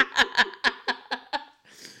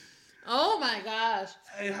 Oh my gosh.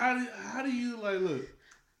 Hey, how do you like look?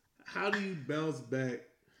 How do you bounce back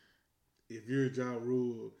if you're Ja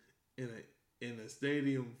Rule in a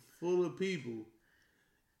stadium full of people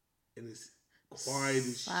and it's quiet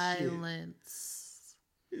as shit? Silence.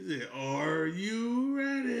 Is it, are you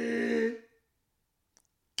ready?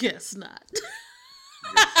 Guess not.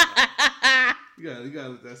 You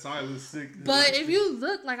got that silence sick. But if you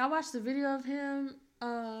look, like I watched the video of him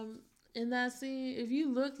in that scene, if you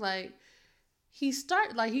look like he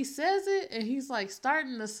says it and he's like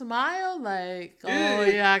starting to smile like, oh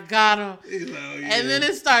yeah, I got him. He's like, oh, yeah. And then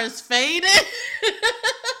it starts fading.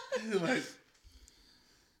 He's like,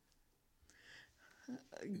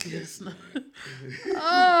 guess not.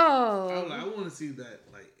 Oh. I want to see that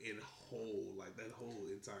like in whole, like that whole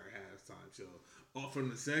entire halftime show. Off from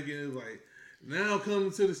the second, it's like, now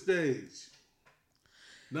coming to the stage,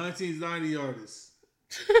 1990 artists,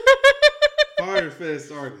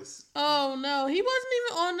 Firefest artists. Oh no, he wasn't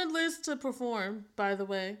even on the list to perform. By the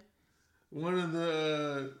way, one of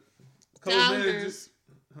the founders,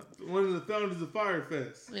 one of the founders of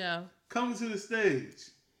Firefest, yeah, coming to the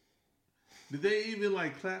stage. Did they even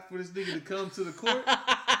like clap for this nigga to come to the court?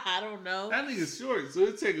 I don't know. That nigga's short, so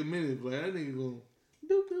it take a minute, but that nigga going.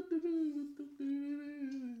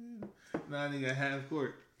 Now that nigga half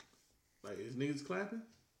court. Like, is niggas clapping?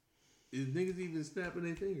 Is niggas even snapping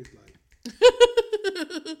their fingers?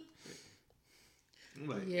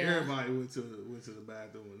 Like, yeah. Everybody went to the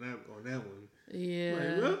bathroom on that one. Yeah.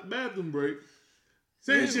 Like, well, bathroom break.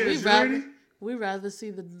 Sanchez, you ready? We rather see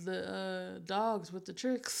the dogs with the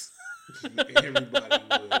tricks. Everybody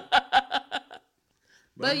would.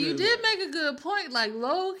 But you did make a good point. Like,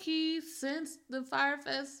 low key, since the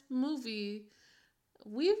Firefest movie,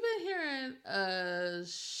 we've been hearing a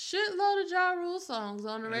shitload of Ja Rule songs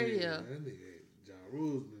on the radio. That nigga Ja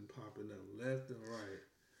Rule's been popping up left and right.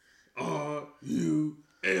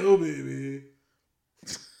 R-U-L, baby.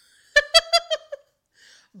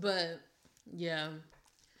 But yeah,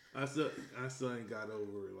 I still ain't got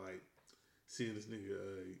over like seeing this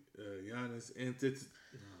nigga Giannis Antetokounmpo.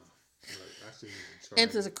 I shouldn't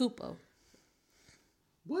even try. Antetokounmpo.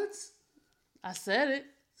 What? I said it.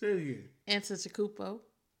 Say it again. Antetokounmpo.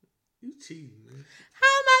 You cheating, man. How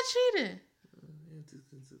am I cheating?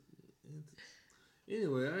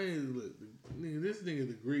 Anyway, I ain't look. Nigga, this nigga,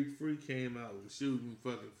 the Greek Freak, came out with shooting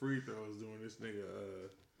fucking free throws during this nigga.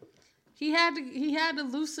 He had to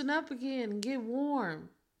loosen up again and get warm.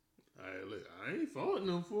 Look, I ain't faulting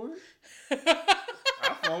him for it.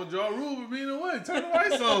 I fault Ja Rule for being away. Turn the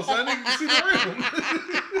lights on so that nigga can see the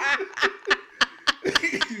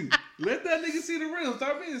rim. Let that nigga see the rim.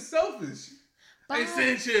 Stop being selfish. Hey,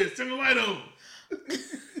 Sanchez, turn the light on.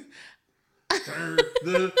 Turn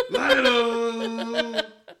the light on.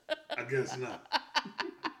 I guess not.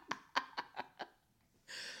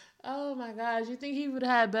 Oh my gosh, you think he would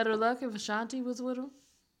have had better luck if Ashanti was with him?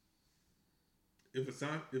 If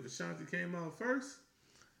Ashanti came out first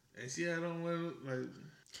and she had on like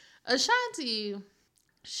Ashanti,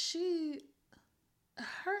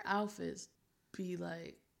 her outfits be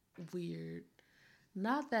like weird,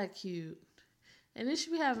 not that cute, and then she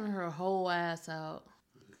be having her whole ass out.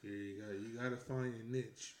 Okay, you gotta find your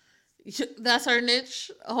niche. That's her niche,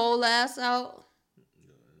 whole ass out.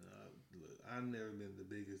 Look, I've never been the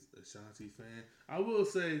biggest Ashanti fan. I will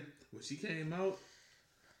say when she came out,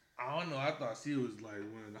 I don't know. I thought she was like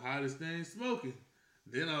one of the hottest things smoking.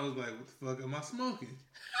 Then I was like, what the fuck am I smoking?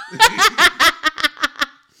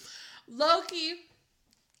 Loki,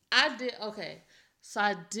 I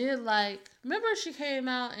did like, remember she came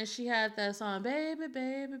out and she had that song, Baby,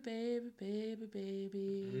 Baby, Baby, Baby,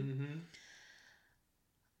 Baby. Mm-hmm.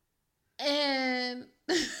 And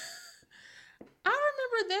I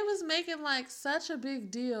remember they was making like such a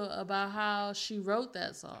big deal about how she wrote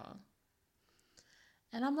that song.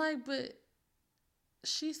 And I'm like, but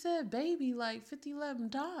she said baby like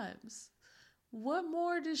 50-11 times. What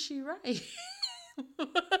more did she write?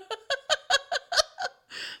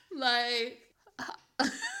 Like, I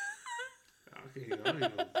don't even know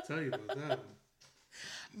what to tell you about that one.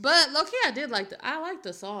 But low-key, I like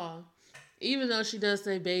the song. Even though she does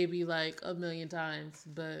say baby like a million times.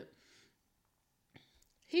 But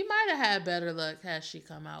he might have had better luck had she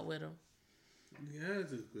come out with him. Yeah,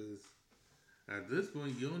 because at this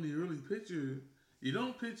point, you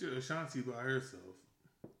don't picture Ashanti by herself.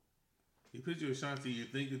 You picture Ashanti, you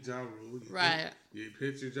think of Ja Rule. You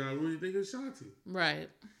picture Ja Rule, you think of Ashanti. Right.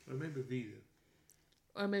 Or maybe Vita.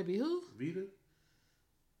 Or maybe who? Vita?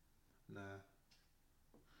 Nah.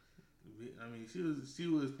 I mean, she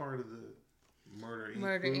was part of the Murder Inc.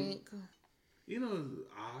 Murder crew. Inc. You know, it's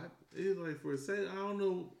odd. It's like for a second, I don't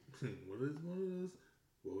know what is one of those.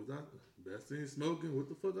 What was I? Best thing smoking? What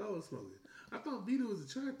the fuck I was smoking? I thought Vita was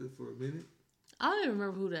attractive for a minute. I don't even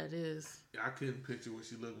remember who that is. I couldn't picture what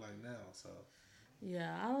she looked like now. So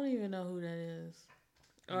yeah, I don't even know who that is.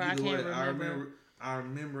 Or either I can't remember. I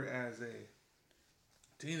remember as a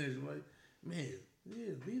teenager, like, man,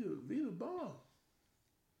 yeah, Vita bomb.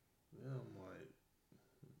 Yeah, I'm like,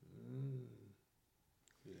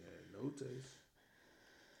 yeah, no taste.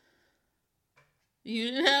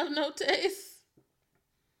 You didn't have no taste?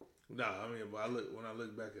 No, I mean, but when I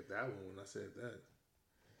look back at that one, when I said that.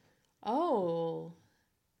 Oh.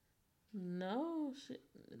 No,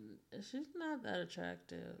 she's not that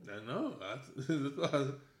attractive. I know.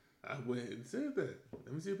 I went and said that.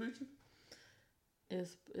 Let me see a picture.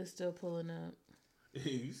 It's still pulling up.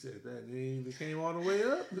 You said that. It came all the way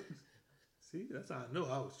up. See, that's how I know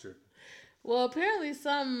I was tripping. Well, apparently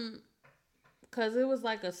because it was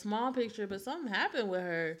like a small picture, but something happened with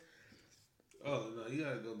her. Oh, no, you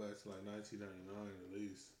gotta go back to like 1999 at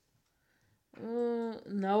least.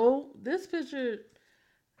 No. This picture...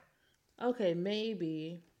 Okay,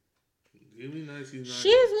 maybe. Give me 1999.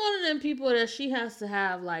 She's one of them people that she has to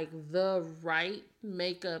have like the right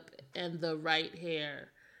makeup and the right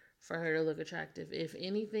hair for her to look attractive. If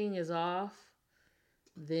anything is off,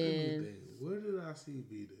 then... Where did I see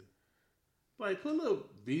Vita? Like, pull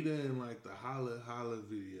up Vita in like the Holla Holla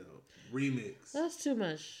video remix. That's too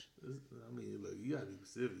much. I mean, look, you gotta be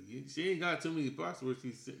specific. She ain't got too many parts where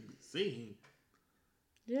she's singing.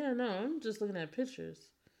 Yeah, no, I'm just looking at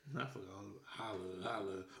pictures. I forgot holla,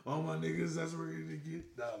 holla. All my niggas that's ready to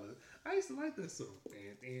get dollars. I used to like that song.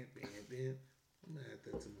 Bam, bam, bam, bam. I'm gonna add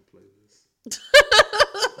that to my playlist.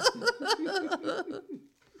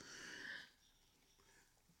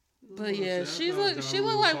 But yeah, she looked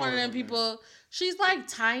like one of them people. She's like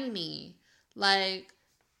Tiny. Like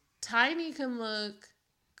Tiny can look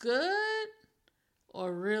good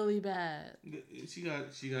or really bad. She got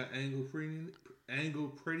angle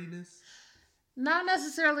prettiness. Not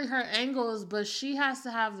necessarily her angles, but she has to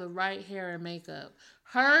have the right hair and makeup.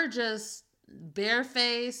 Her just bare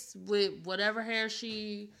face with whatever hair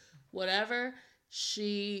she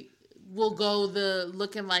will go the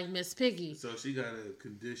looking like Miss Piggy. So she got a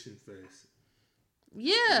conditioned face.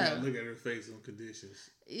 Yeah. You gotta look at her face on conditions.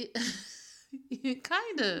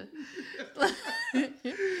 Kinda.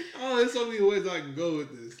 Oh, there's so many ways I can go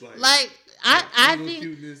with this. I think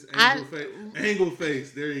cuteness, angle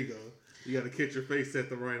face. There you go. You got to catch your face at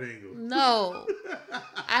the right angle. No,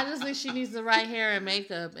 I just think she needs the right hair and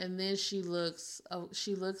makeup, and then she looks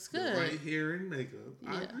good. The right hair and makeup.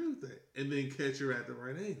 Yeah. I agree with that. And then catch her at the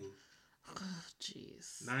right angle. Oh,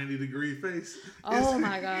 jeez. 90-degree face. Oh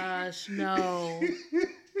my gosh, no.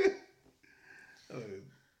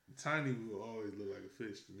 Tiny will always look like a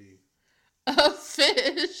fish to me. A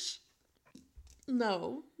fish?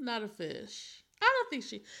 No, not a fish. I don't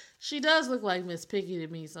think she does look like Miss Piggy to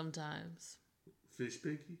me sometimes. Fish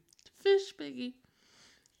Piggy? Fish Piggy.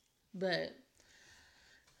 But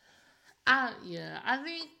I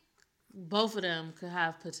think both of them could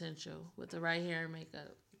have potential with the right hair and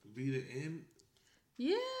makeup. Vita and?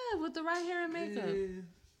 Yeah, with the right hair and makeup. Yeah.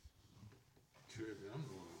 Tripping. I'm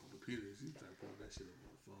going on the computers. You type all that shit on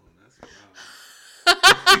my phone. That's the problem.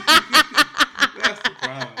 That's the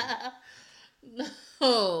problem.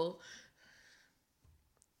 No.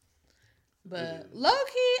 But low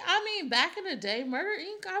key, I mean, back in the day, Murder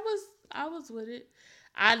Inc. I was with it.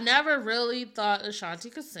 I never really thought Ashanti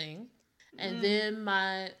could sing, and then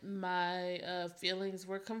my feelings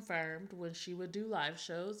were confirmed when she would do live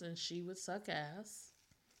shows and she would suck ass.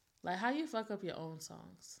 Like, how you fuck up your own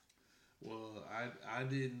songs? Well, I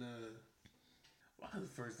didn't. Why the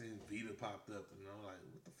first thing Vita popped up, and I'm like,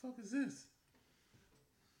 what the fuck is this?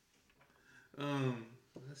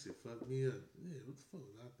 That shit fucked me up. Yeah, what the fuck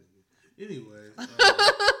was I thinking? Anyway,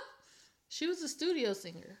 she was a studio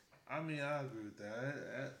singer. I mean, I agree with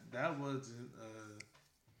that. That wasn't.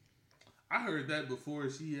 I heard that before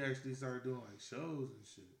she actually started doing like shows and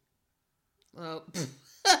shit. Oh.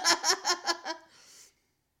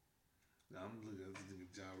 I'm looking at this nigga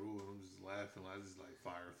Ja Rule. I'm just laughing. I just like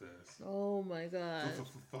Fyre Fest. Oh my god.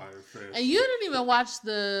 Fyre Fest. And you didn't even watch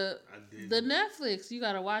the Netflix. You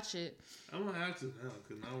gotta watch it. I'm gonna have to now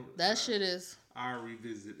because that shit is. I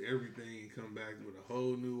revisit everything and come back with a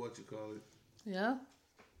whole new Yeah.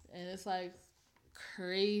 And it's like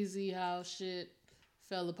crazy how shit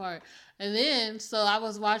fell apart. And then, so I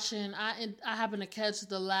was watching. I happened to catch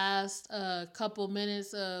the last couple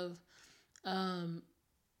minutes of that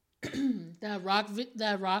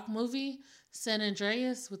rock movie, San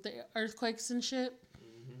Andreas, with the earthquakes and shit.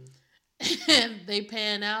 Mm-hmm. And they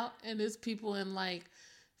pan out, and there's people in like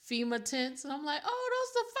FEMA tents, and I'm like, oh,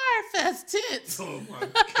 those are Fire Fest tents. Oh my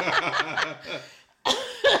god.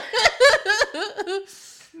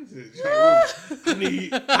 I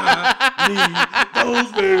need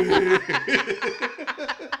those, baby.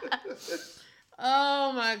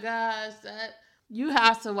 Oh my gosh, you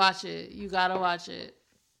have to watch it. You gotta watch it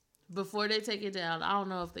before they take it down. I don't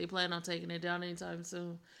know if they plan on taking it down anytime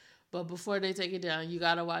soon, but before they take it down, you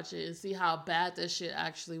gotta watch it and see how bad that shit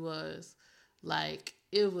actually was. Like,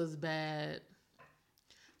 it was bad.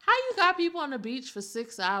 How you got people on the beach for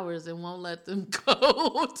 6 hours and won't let them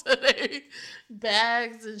go to their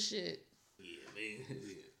bags and shit? Yeah,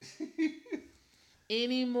 man.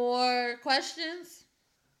 Any more questions?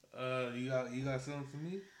 You got something for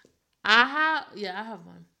me? I have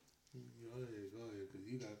one. Go ahead, cause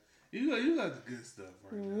you got the good stuff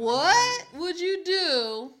right now. What would you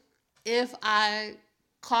do if I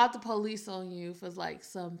called the police on you for like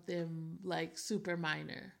something like super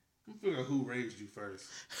minor? I'm figuring out who raised you first.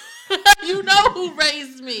 You know who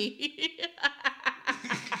raised me.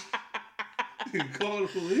 Call the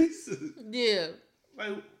police? Yeah. Like,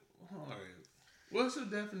 all right. What's the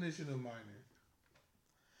definition of minor?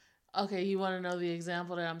 Okay, you want to know the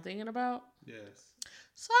example that I'm thinking about? Yes.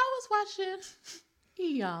 So I was watching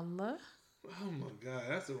Iyanla. Oh my god,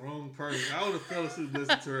 that's the wrong person. I would have fell asleep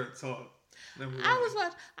listening to her talk.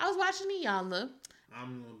 I was watching Iyanla,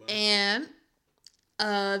 and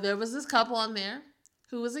there was this couple on there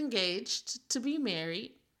who was engaged to be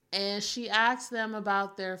married, and she asked them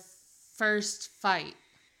about their first fight,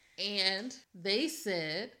 and they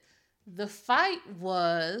said the fight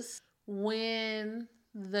was when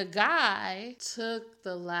the guy took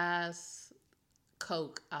the last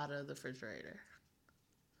Coke out of the refrigerator.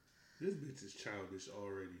 This bitch is childish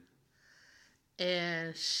already.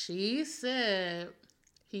 And she said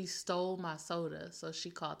he stole my soda, so she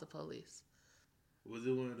called the police. Was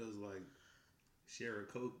it one of those, like, share a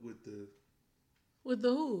Coke with the... With the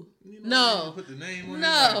who? You know, no. Put the name on it.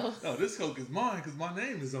 No. Like, oh, this Coke is mine because my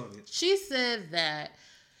name is on it. She said that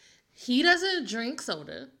he doesn't drink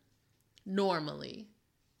soda normally.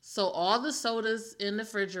 So all the sodas in the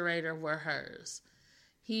refrigerator were hers.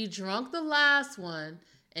 He drank the last one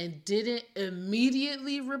and didn't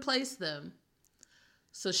immediately replace them.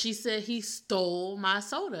 So she said he stole my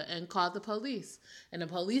soda and called the police. And the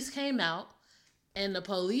police came out, and the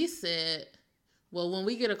police said, well, when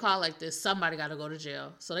we get a call like this, somebody got to go to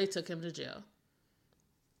jail. So they took him to jail.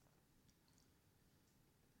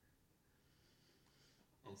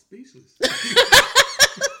 I'm speechless.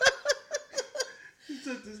 He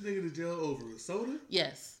took this nigga to jail over a soda?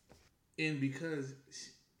 Yes. And because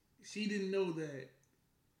she didn't know that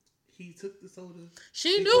he took the soda?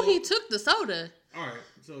 She knew he took the soda. All right.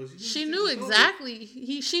 So she knew exactly.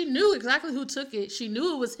 She knew exactly who took it. She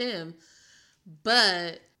knew it was him.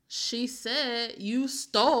 But she said, you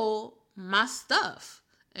stole my stuff,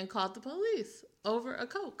 and called the police over a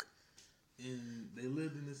Coke. And they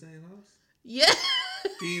lived in the same house? Yeah.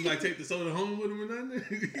 He didn't, like, take the soda home with him or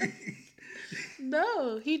nothing?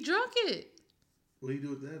 No, he drunk it. What do you do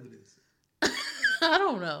with the evidence? I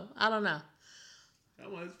don't know.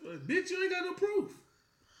 Bitch, you ain't got no proof.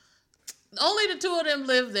 Only the two of them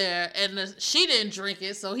lived there, and she didn't drink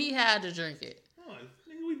it, so he had to drink it. Oh,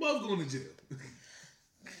 nigga, we both going to jail.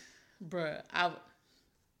 Bruh,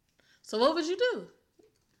 so what would you do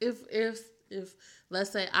if let's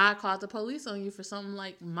say I called the police on you for something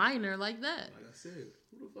like minor like that? Like I said,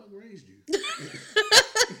 who the fuck raised you?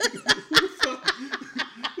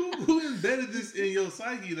 Who embedded this in your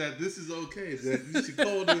psyche that this is okay, that you should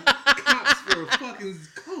call the cops for a fucking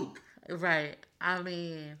Coke? Right. I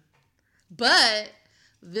mean, but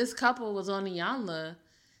this couple was on Iyanla,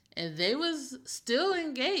 and they was still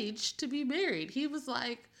engaged to be married. He was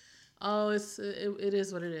like, oh, it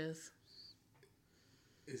is what it is.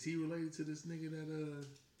 Is he related to this nigga that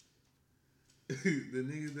the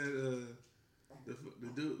nigga that the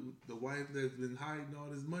dude, the wife that's been hiding all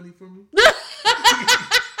this money from him?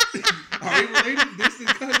 Are they related? Distant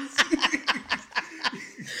cousins?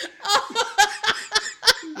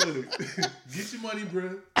 Look, get your money,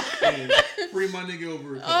 bro, and free my nigga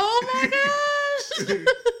over. Oh my gosh!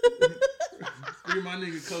 Free my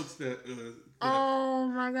nigga Coke that. Oh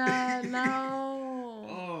my god, no!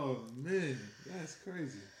 Oh man, that's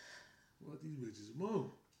crazy. What these bitches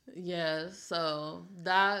want? Yeah, so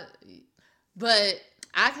that, but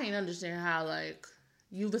I can't understand how, like,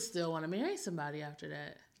 you would still want to marry somebody after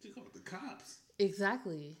that. You call it the cops.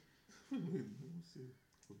 Exactly. Let me see.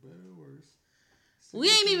 For better or worse. We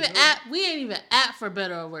ain't even at for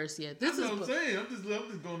better or worse yet. That's what I'm saying. I'm just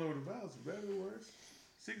going over the vows. For better or worse.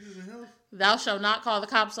 Sickness and health. Thou shalt not call the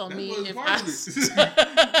cops on me if I.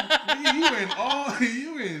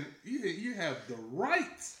 You have the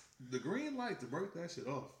right, the green light to break that shit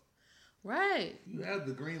off. Right. You have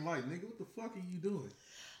the green light, nigga. What the fuck are you doing?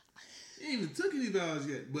 You ain't even took any vows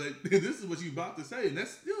yet, but this is what you about to say, and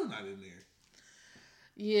that's still not in there.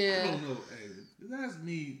 Yeah. I don't know. Hey, that's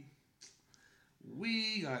me.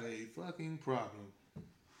 We got a fucking problem.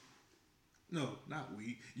 No, not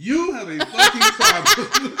we. You have a fucking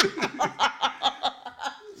problem.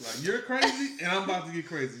 Like, you're crazy, and I'm about to get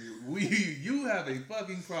crazy. You have a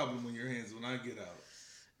fucking problem in your hands when I get out.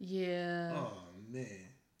 Yeah. Oh, man.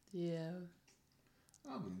 Yeah.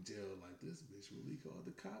 I'm in jail like this bitch really called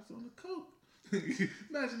the cops on the coke.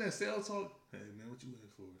 Imagine that sales talk. Hey, man, what you in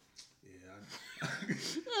for? Yeah, I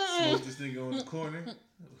smoked this nigga on the corner.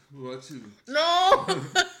 What about you? No.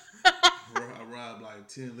 I robbed like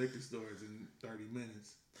 10 liquor stores in 30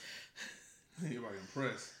 minutes. Everybody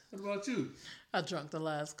impressed. What about you? I drunk the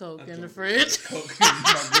last Coke in the fridge. Coke.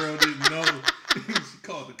 My girl didn't know. She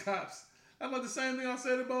called the cops. How about the same thing I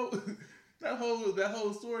said about that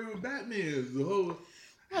whole story with Batman? The whole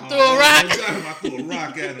I threw a rock. I threw a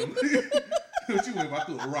rock at him. What you went? I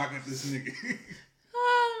threw a rock at this nigga.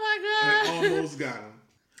 Oh my god! I almost got him.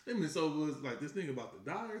 I mean, so it was like this nigga about to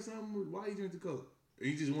die or something. Why he drink the Coke? Or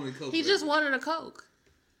he just wanted Coke. He just wanted a Coke.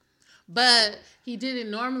 But he didn't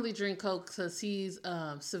normally drink Coke because he's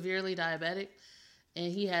severely diabetic,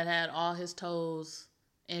 and he had all his toes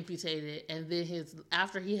amputated. And then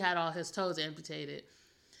after he had all his toes amputated,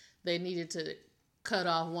 they needed to cut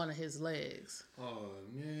off one of his legs. Oh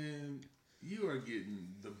man, you are getting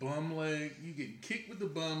the bum leg. You getting kicked with the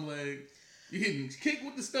bum leg. You getting kicked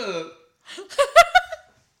with the stub.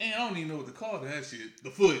 And I don't even know what to call that shit.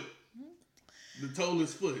 The foot, the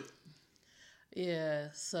toeless foot. Yeah,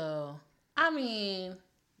 so, I mean,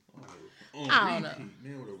 I don't know.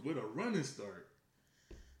 Man, with a running start.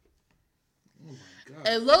 Oh my God.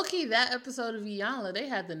 And low-key, that episode of Iyanla, they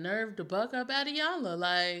had the nerve to buck up at Iyanla.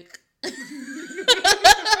 Like,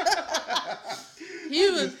 he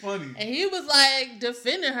was funny. And he was like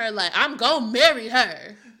defending her, like, I'm gonna marry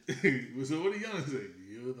her. So what did Iyanla say?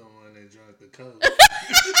 You're the one that drank the Coke.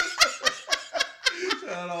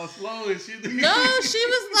 All slow and shit. No, she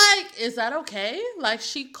was like, is that okay? Like,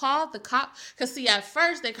 she called the cop. Because, see, at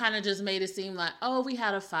first, they kind of just made it seem like, oh, we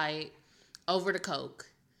had a fight over the Coke.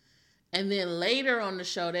 And then later on the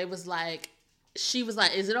show, they was like, she was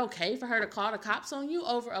like, is it okay for her to call the cops on you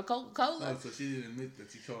over a Coca-Cola? Oh, so she didn't admit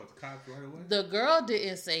that she called the cops right away? The girl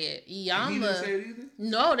didn't say it. Iyanla. He didn't say it either?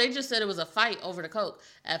 No, they just said it was a fight over the Coke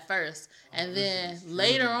at first. And then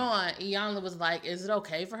later on, Iyanla was like, is it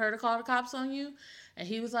okay for her to call the cops on you? And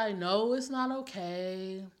he was like, no, it's not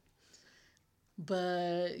okay.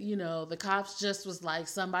 But, you know, the cops just was like,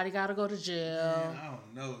 somebody got to go to jail. Man, I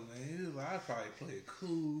don't know, man. I'd probably play it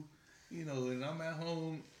cool, you know, and I'm at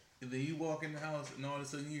home, and then you walk in the house, and all of a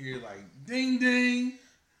sudden you hear, like, ding, ding.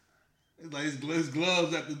 It's like, it's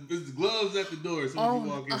gloves at the door as soon as you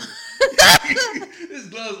walk in. It's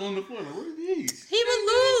gloves on the floor. Like, what are these? He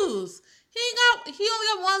would lose. He only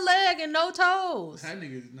got one leg and no toes. That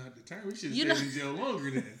nigga is not determined. We should stay in jail longer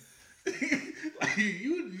then. Like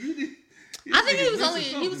you did. I think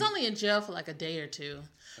he was only in jail for like a day or two.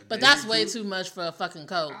 But that's way too much for a fucking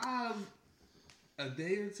Coke. A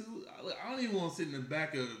day or two? I don't even want to sit in the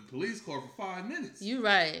back of a police car for 5 minutes. You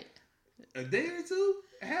right. A day or two?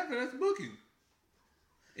 Half of that's booking.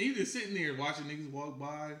 And you just sitting there watching niggas walk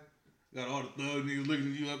by. Got all the thug niggas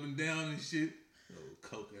looking at you up and down and shit. Oh,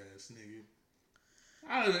 Coke ass nigga.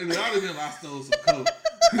 I would have been I stole some Coke.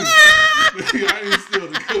 I didn't steal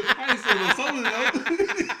the Coke. I didn't steal no soda though.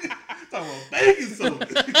 Talking about baking soda.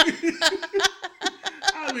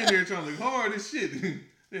 I've been there trying to look hard as shit.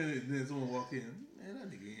 Then someone walk in. Man, that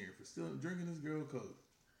nigga in here for still drinking this girl Coke.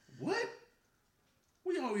 What?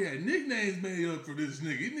 We already had nicknames made up for this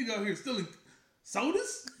nigga. This nigga out here stealing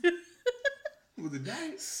sodas? With the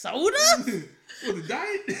diet? Soda? With the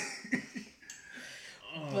diet?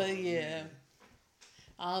 But yeah. Man.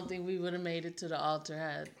 I don't think we would have made it to the altar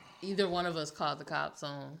had either one of us called the cops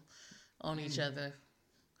on each other.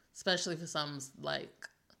 Especially for something like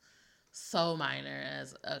so minor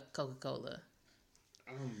as a Coca-Cola.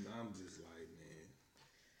 I'm just like, man,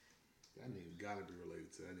 that nigga gotta be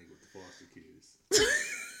related to that nigga with the foster kids.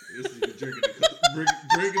 This nigga drinking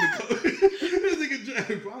the Coke. This nigga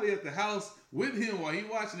drinking probably at the house with him while he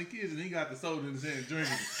watching the kids and he got the soda in his hand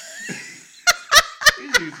drinking. He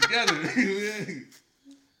shit together.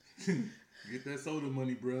 Get that soda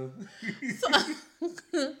money, bro. Drink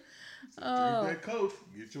that Coke.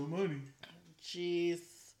 Get your money. Jeez.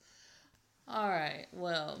 All right.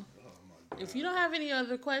 Well, if you don't have any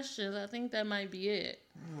other questions, I think that might be it.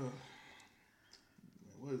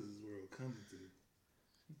 What is this world coming to?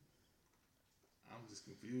 I'm just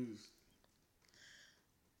confused.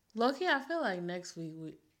 Loki, I feel like next week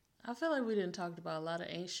we didn't talk about a lot of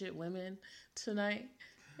ain't shit women tonight.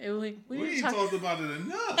 And we ain't talked about it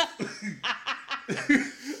enough.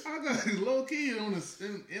 I got low key in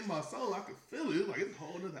my soul. I could feel it. It's like it's a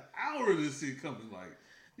whole other hour of this shit coming. Like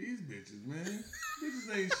these bitches, man. Bitches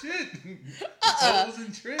ain't shit. Hoes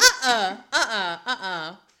and tricks.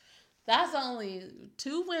 That's only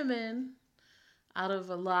 2 women out of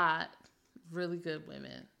a lot of really good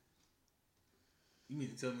women. You mean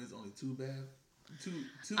to tell me it's only 2 bad? Two.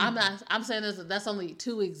 I'm saying that's only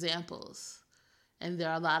 2 examples. And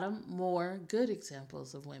there are a lot of more good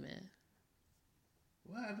examples of women.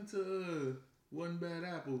 What happened to one bad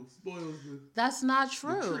apple spoils the That's not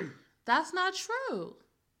true. the tree? That's not true.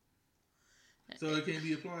 So it can't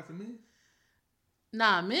be applied for me?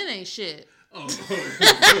 Nah, men ain't shit. Oh,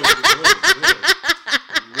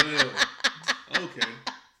 well, okay.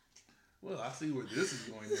 Well, I see where this is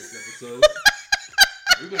going next episode.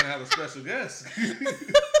 We're going to have a special guest.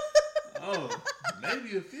 Oh,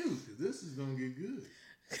 maybe a few, because this is going to get good.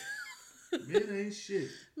 Men ain't shit.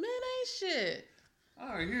 Men ain't shit. All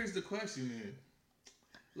right, here's the question then.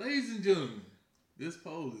 Ladies and gentlemen, this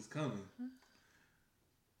poll is coming.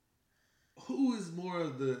 Who is more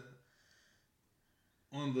of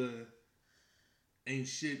on the ain't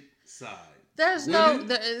shit side? It's not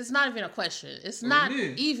even a question. It's not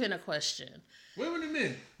men? even a question. Women and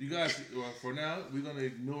men. You guys, for now, we're going to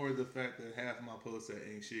ignore the fact that half of my posts say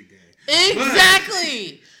ain't shit gang.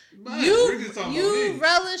 Exactly. But you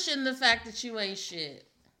relish in the fact that you ain't shit.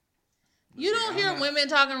 But you don't hear women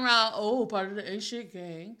talking around, part of the ain't shit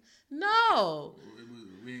gang. No.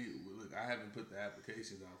 Look, I haven't put the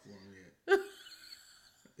applications out for them yet.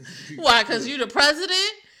 Why? Because you the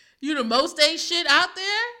president? You the most ain't shit out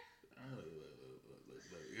there?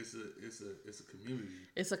 It's a community.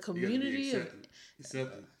 It's a community.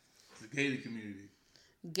 Accepted. It's a gated community.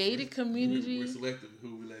 Gated community. We're selective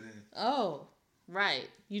who we let in. Oh, right.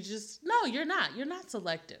 You're not. You're not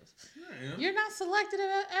selective. Yeah, I am. You're not selective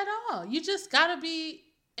at all. You just gotta be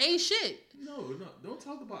ain't shit. No. Don't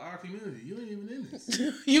talk about our community. You ain't even in this.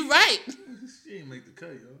 You right. She ain't make the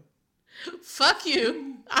cut, yo. Fuck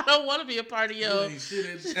you. I don't want to be a part of you ain't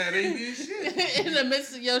shit at ain't being shit. In the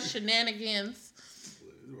midst of your shenanigans.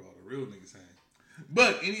 These are all the real niggas hang.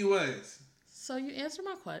 But anyways. So you answered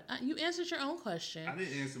my question. You answered your own question. I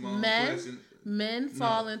didn't answer my own question. Men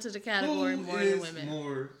fall into the category more than women.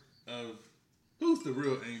 Who's the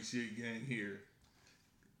real ain't shit gang here?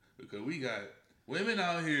 Because we got women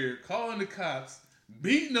out here calling the cops,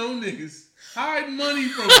 beating on niggas, hiding money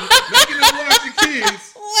from them, making them watch the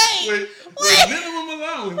kids with minimum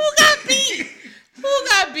allowance. Who got beat? Who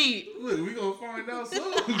got beat? Look, we gonna find out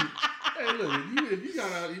soon. Hey, look, if you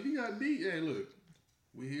got beat, hey, look,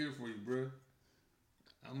 we here for you, bro.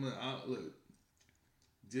 Look.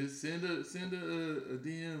 Just send a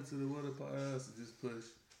DM to the What Up Us and just push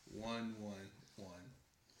 1116625.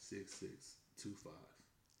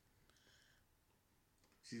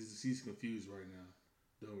 She's confused right now.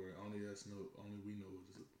 Don't worry, only we know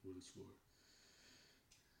what it's for.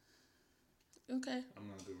 Okay. I'm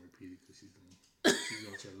not gonna repeat it because she's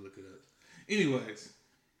gonna try to look it up. Anyways,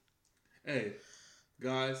 hey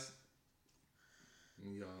guys,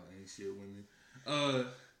 y'all ain't shit women.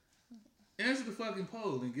 Answer the fucking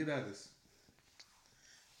poll and get at us.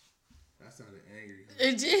 I sounded angry.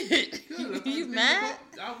 It did. Good, you mad?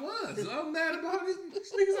 I'm mad about these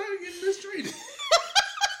niggas out here getting mistreated.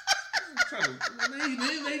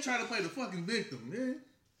 They try to play the fucking victim, man.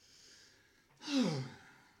 Man.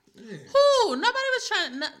 Who? Nobody was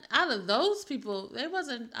trying. Out of those people, they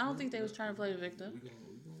wasn't. I don't think they was trying to play the victim. We gonna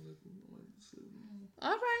let them slip.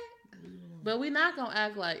 All right. But we not gonna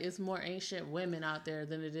act like it's more ancient women out there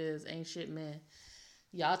than it is ancient men.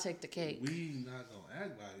 Y'all take the cake. We not gonna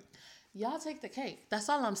act like. Y'all take the cake. That's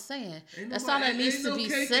all I'm saying. That's all that needs to be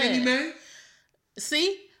cake, said. man.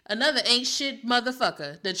 See? Another ain't shit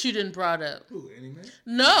motherfucker that you didn't brought up. Who, Annie Man?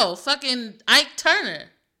 No, fucking Ike Turner.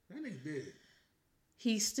 That nigga dead.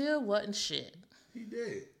 He still wasn't shit. He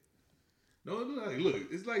dead. No, look,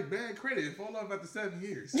 it's like bad credit. It fall off after 7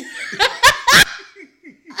 years.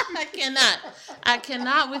 I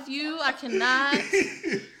cannot with you. I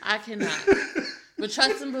cannot. But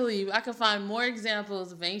trust and believe, I can find more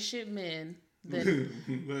examples of ain't shit men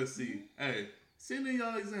than. Let's see. Hey, Send in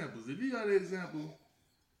y'all examples. If you got an example,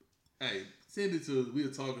 hey, send it to us.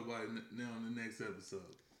 We'll talk about it now in the next episode.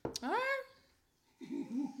 All right.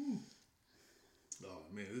 Oh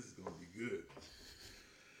man, this is gonna be good.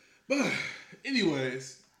 But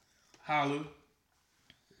anyways, holla,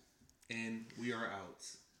 and we are out.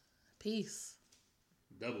 Peace.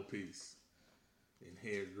 Double peace and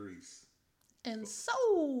hair grease. And so.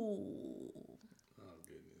 Oh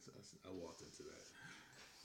goodness, I walked into that.